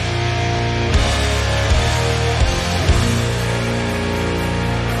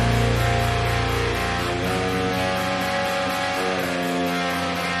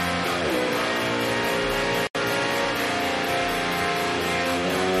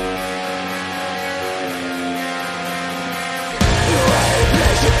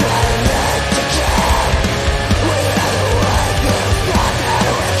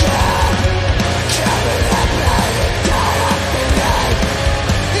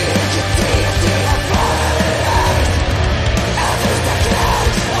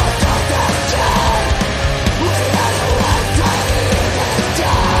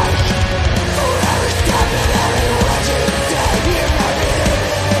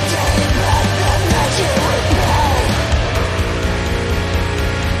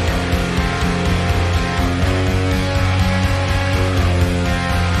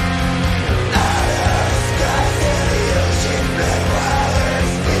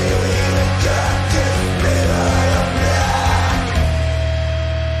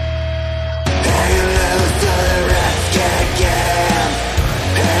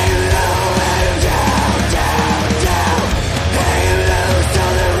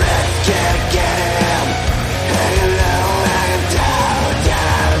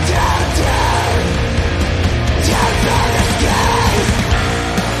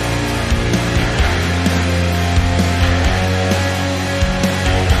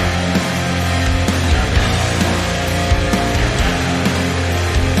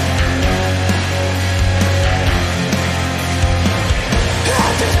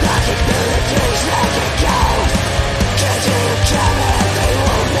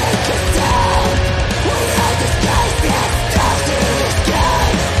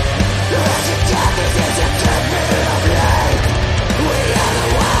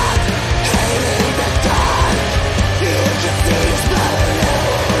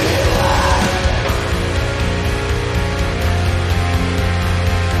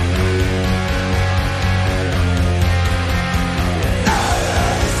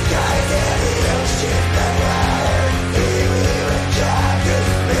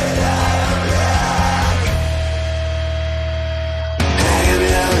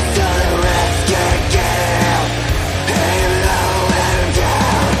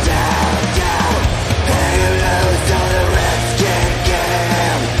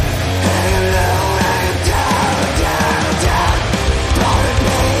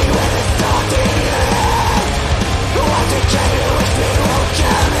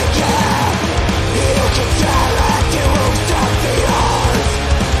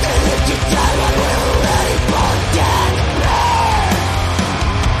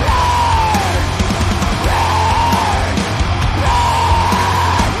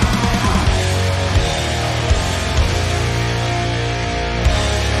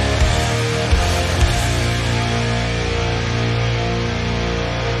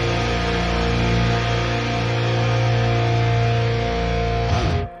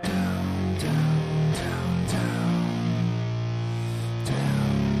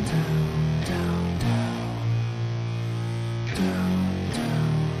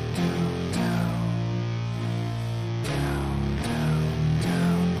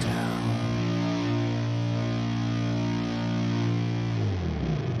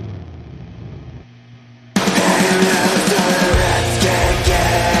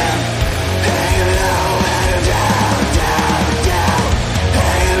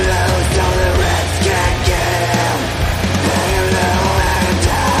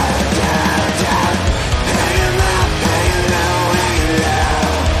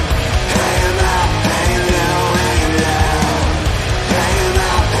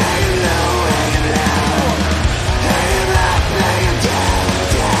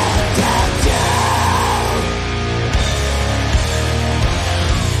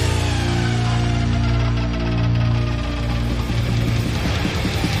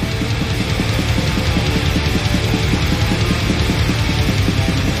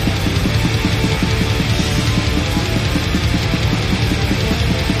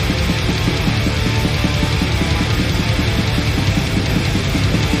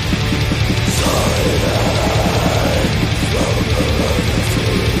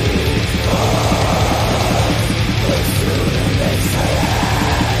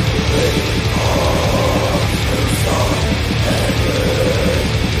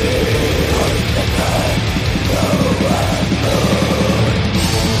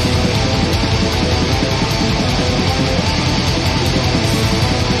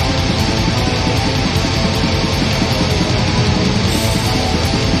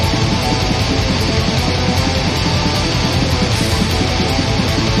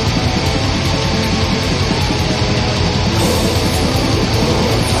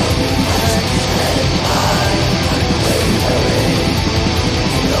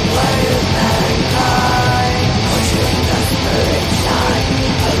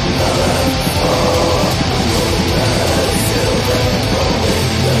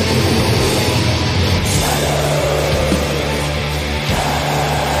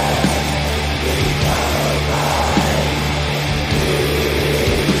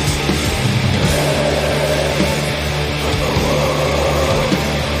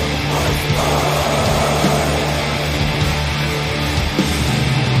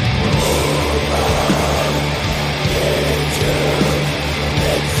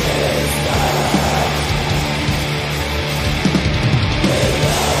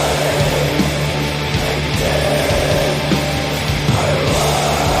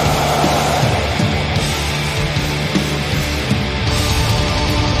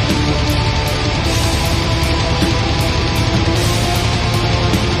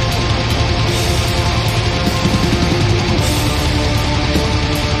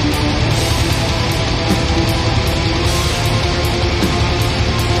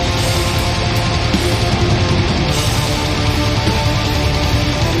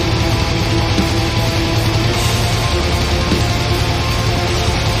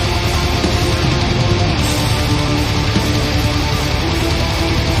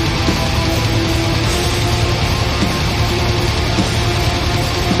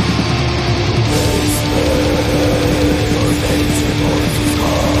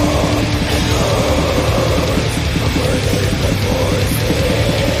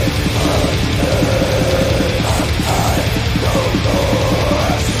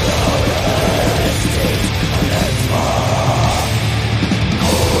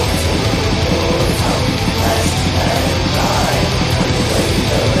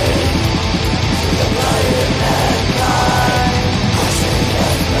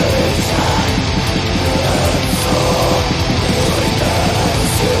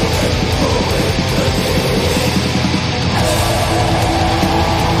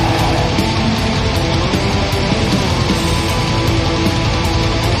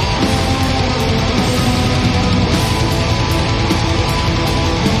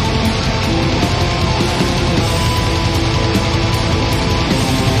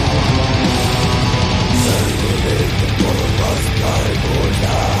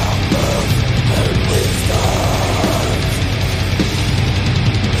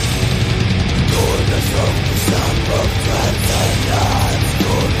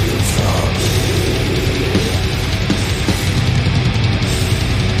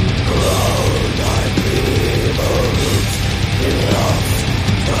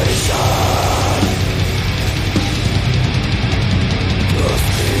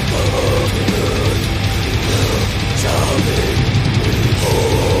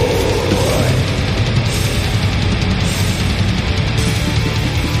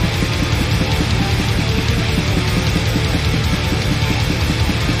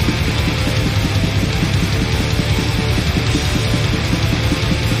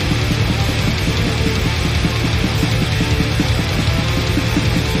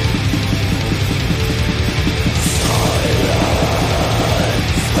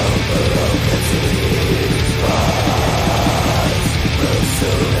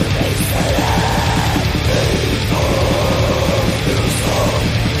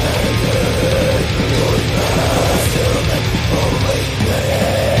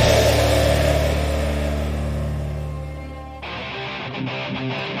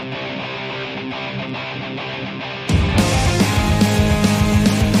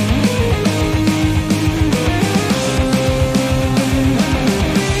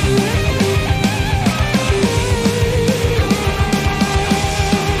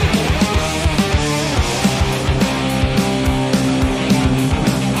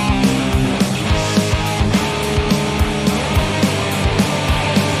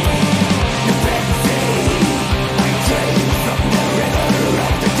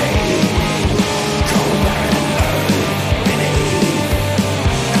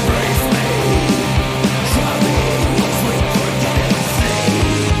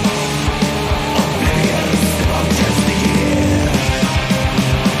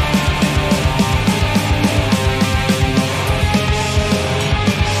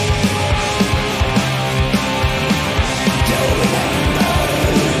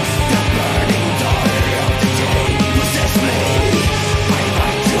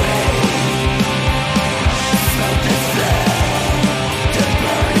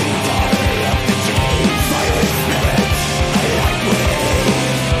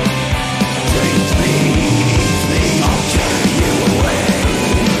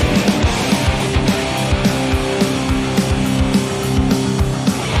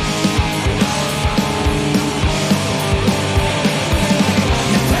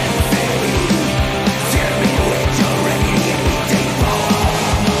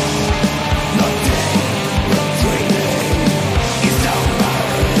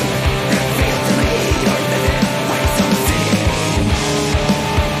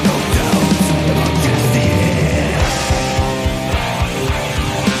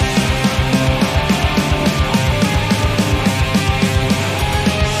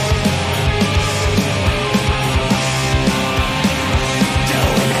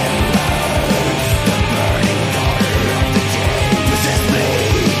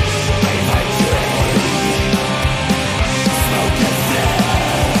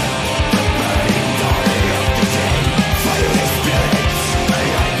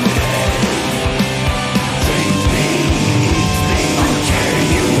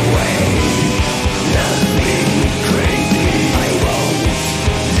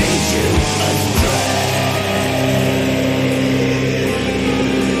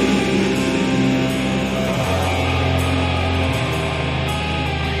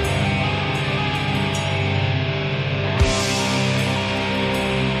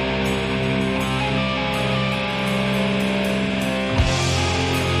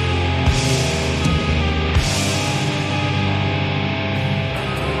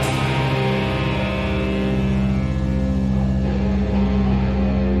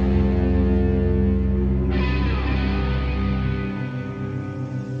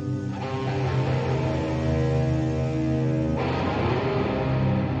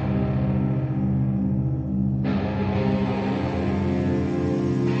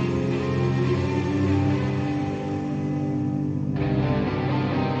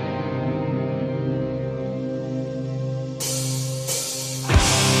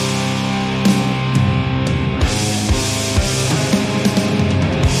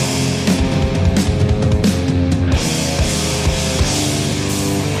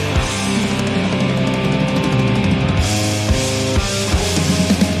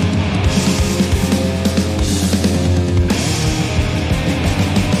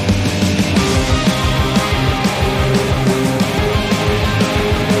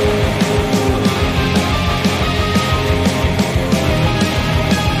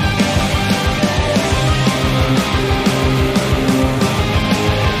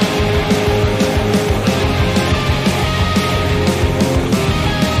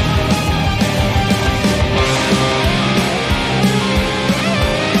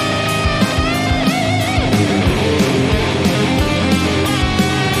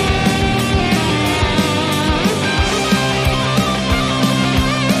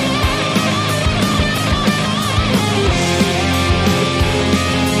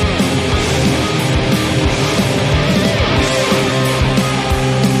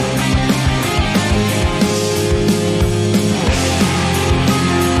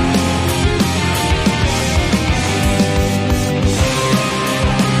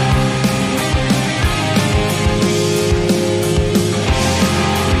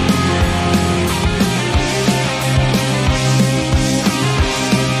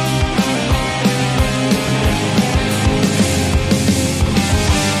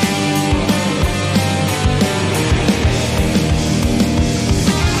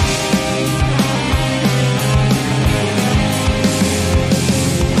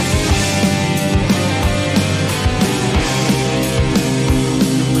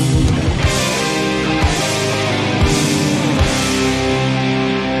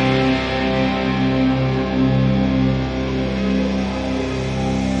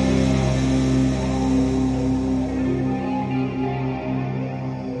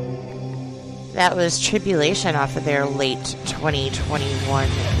 That was Tribulation off of their late 2021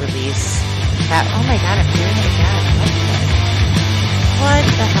 release. Oh my god, I'm doing it again.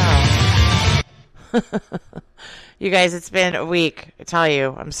 What the hell? You guys, it's been a week. I tell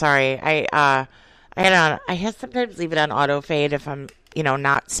you, I'm sorry. I sometimes leave it on auto fade if I'm,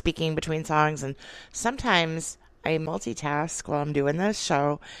 not speaking between songs, and sometimes I multitask while I'm doing this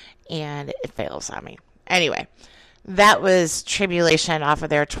show, and it fails on me. Anyway, that was Tribulation off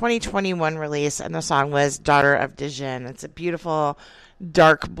of their 2021 release, and the song was Daughter of Dijin. It's a beautiful,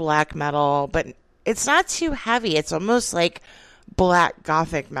 dark black metal, but it's not too heavy. It's almost like black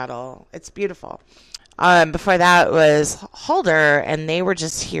gothic metal. It's beautiful. Before that was Holder, and they were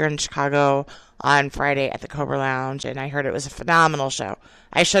just here in Chicago on Friday at the Cobra Lounge, and I heard it was a phenomenal show.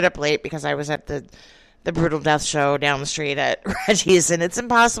 I showed up late because I was at the Brutal Death show down the street at Reggie's, and it's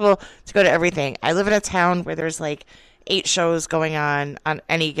impossible to go to everything. I live in a town where there's like 8 shows going on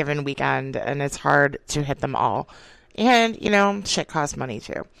any given weekend, and it's hard to hit them all. And, shit costs money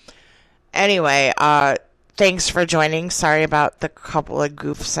too. Anyway, thanks for joining. Sorry about the couple of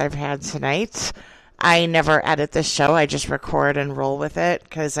goofs I've had tonight. I never edit this show. I just record and roll with it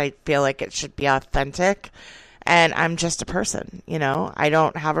because I feel like it should be authentic. And I'm just a person, I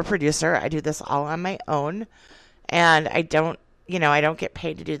don't have a producer. I do this all on my own. And I don't get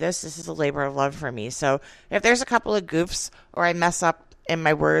paid to do this. This is a labor of love for me. So if there's a couple of goofs or I mess up in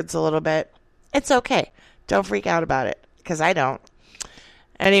my words a little bit, it's okay. Don't freak out about it because I don't.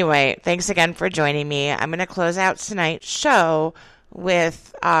 Anyway, thanks again for joining me. I'm going to close out tonight's show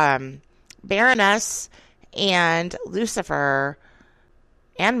with Baroness and Lucifer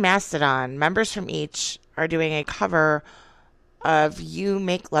and Mastodon, members from each, are doing a cover of You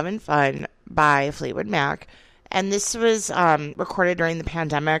Make Lovin' Fun by Fleetwood Mac. And this was recorded during the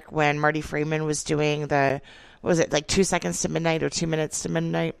pandemic when Marty Freeman was doing 2 seconds to midnight or 2 minutes to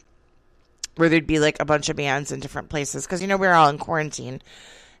midnight, where there'd be like a bunch of bands in different places. Because, we're all in quarantine.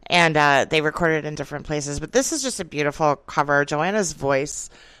 And they recorded in different places. But this is just a beautiful cover. Joanna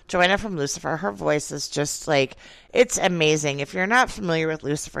from Lucifer, her voice is just like, it's amazing. If you're not familiar with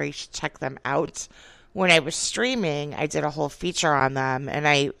Lucifer, you should check them out. When I was streaming, I did a whole feature on them, and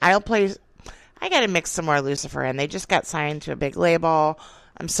I got to mix some more Lucifer in. They just got signed to a big label.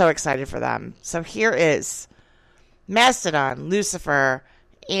 I'm so excited for them. So here is Mastodon, Lucifer,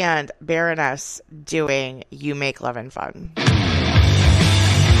 and Baroness doing You Make Lovin' Fun. You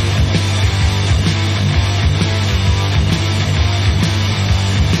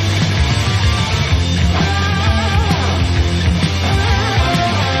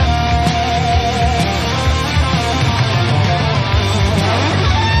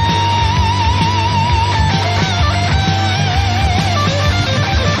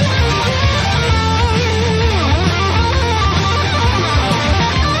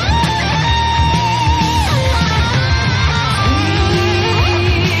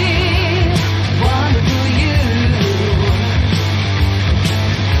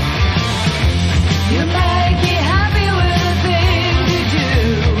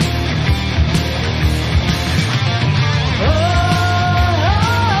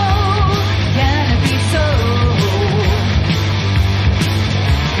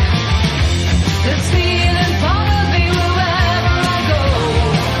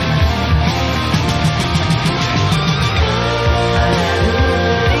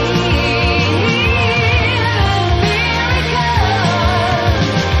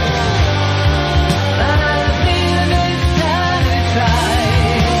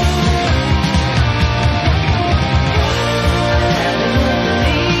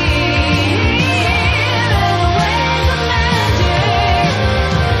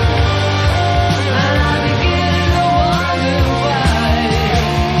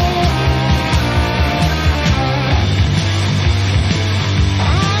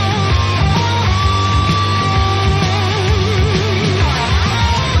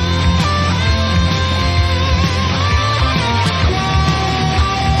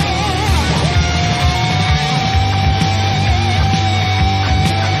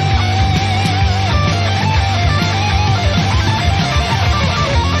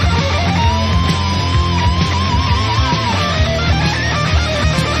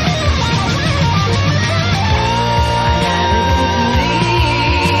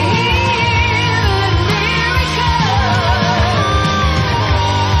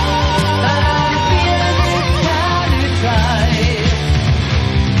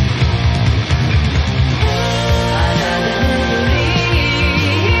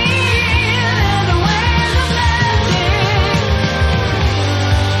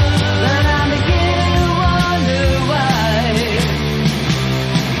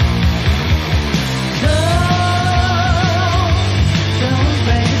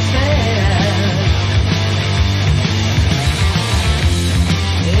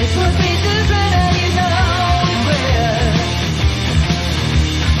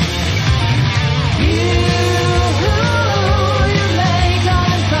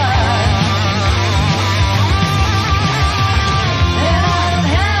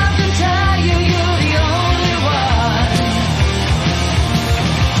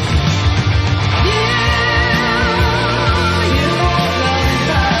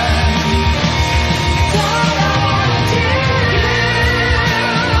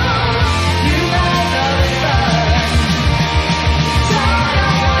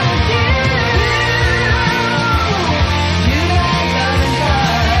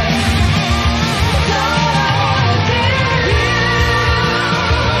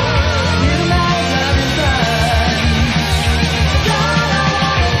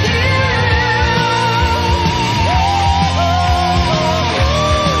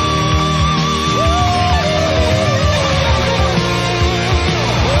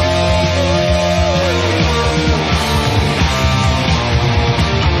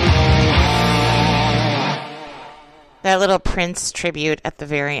That little Prince tribute at the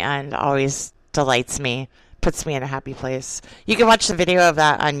very end always delights me, puts me in a happy place. You can watch the video of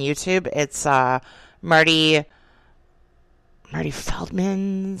that on YouTube. It's Marty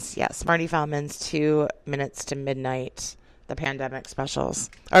Feldman's, yes, Marty Feldman's 2 Minutes to Midnight, the pandemic specials.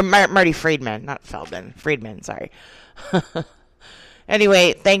 Or Marty Friedman, not Feldman, Friedman, sorry.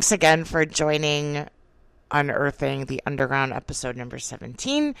 Anyway, thanks again for joining Unearthing the Underground episode number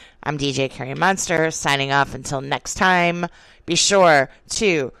 17. I'm DJ Carrie Monster, signing off until next time. Be sure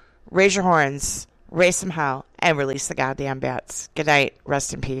to raise your horns, raise some hell, and release the goddamn bats. Good night.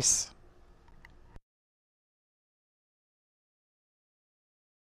 Rest in peace.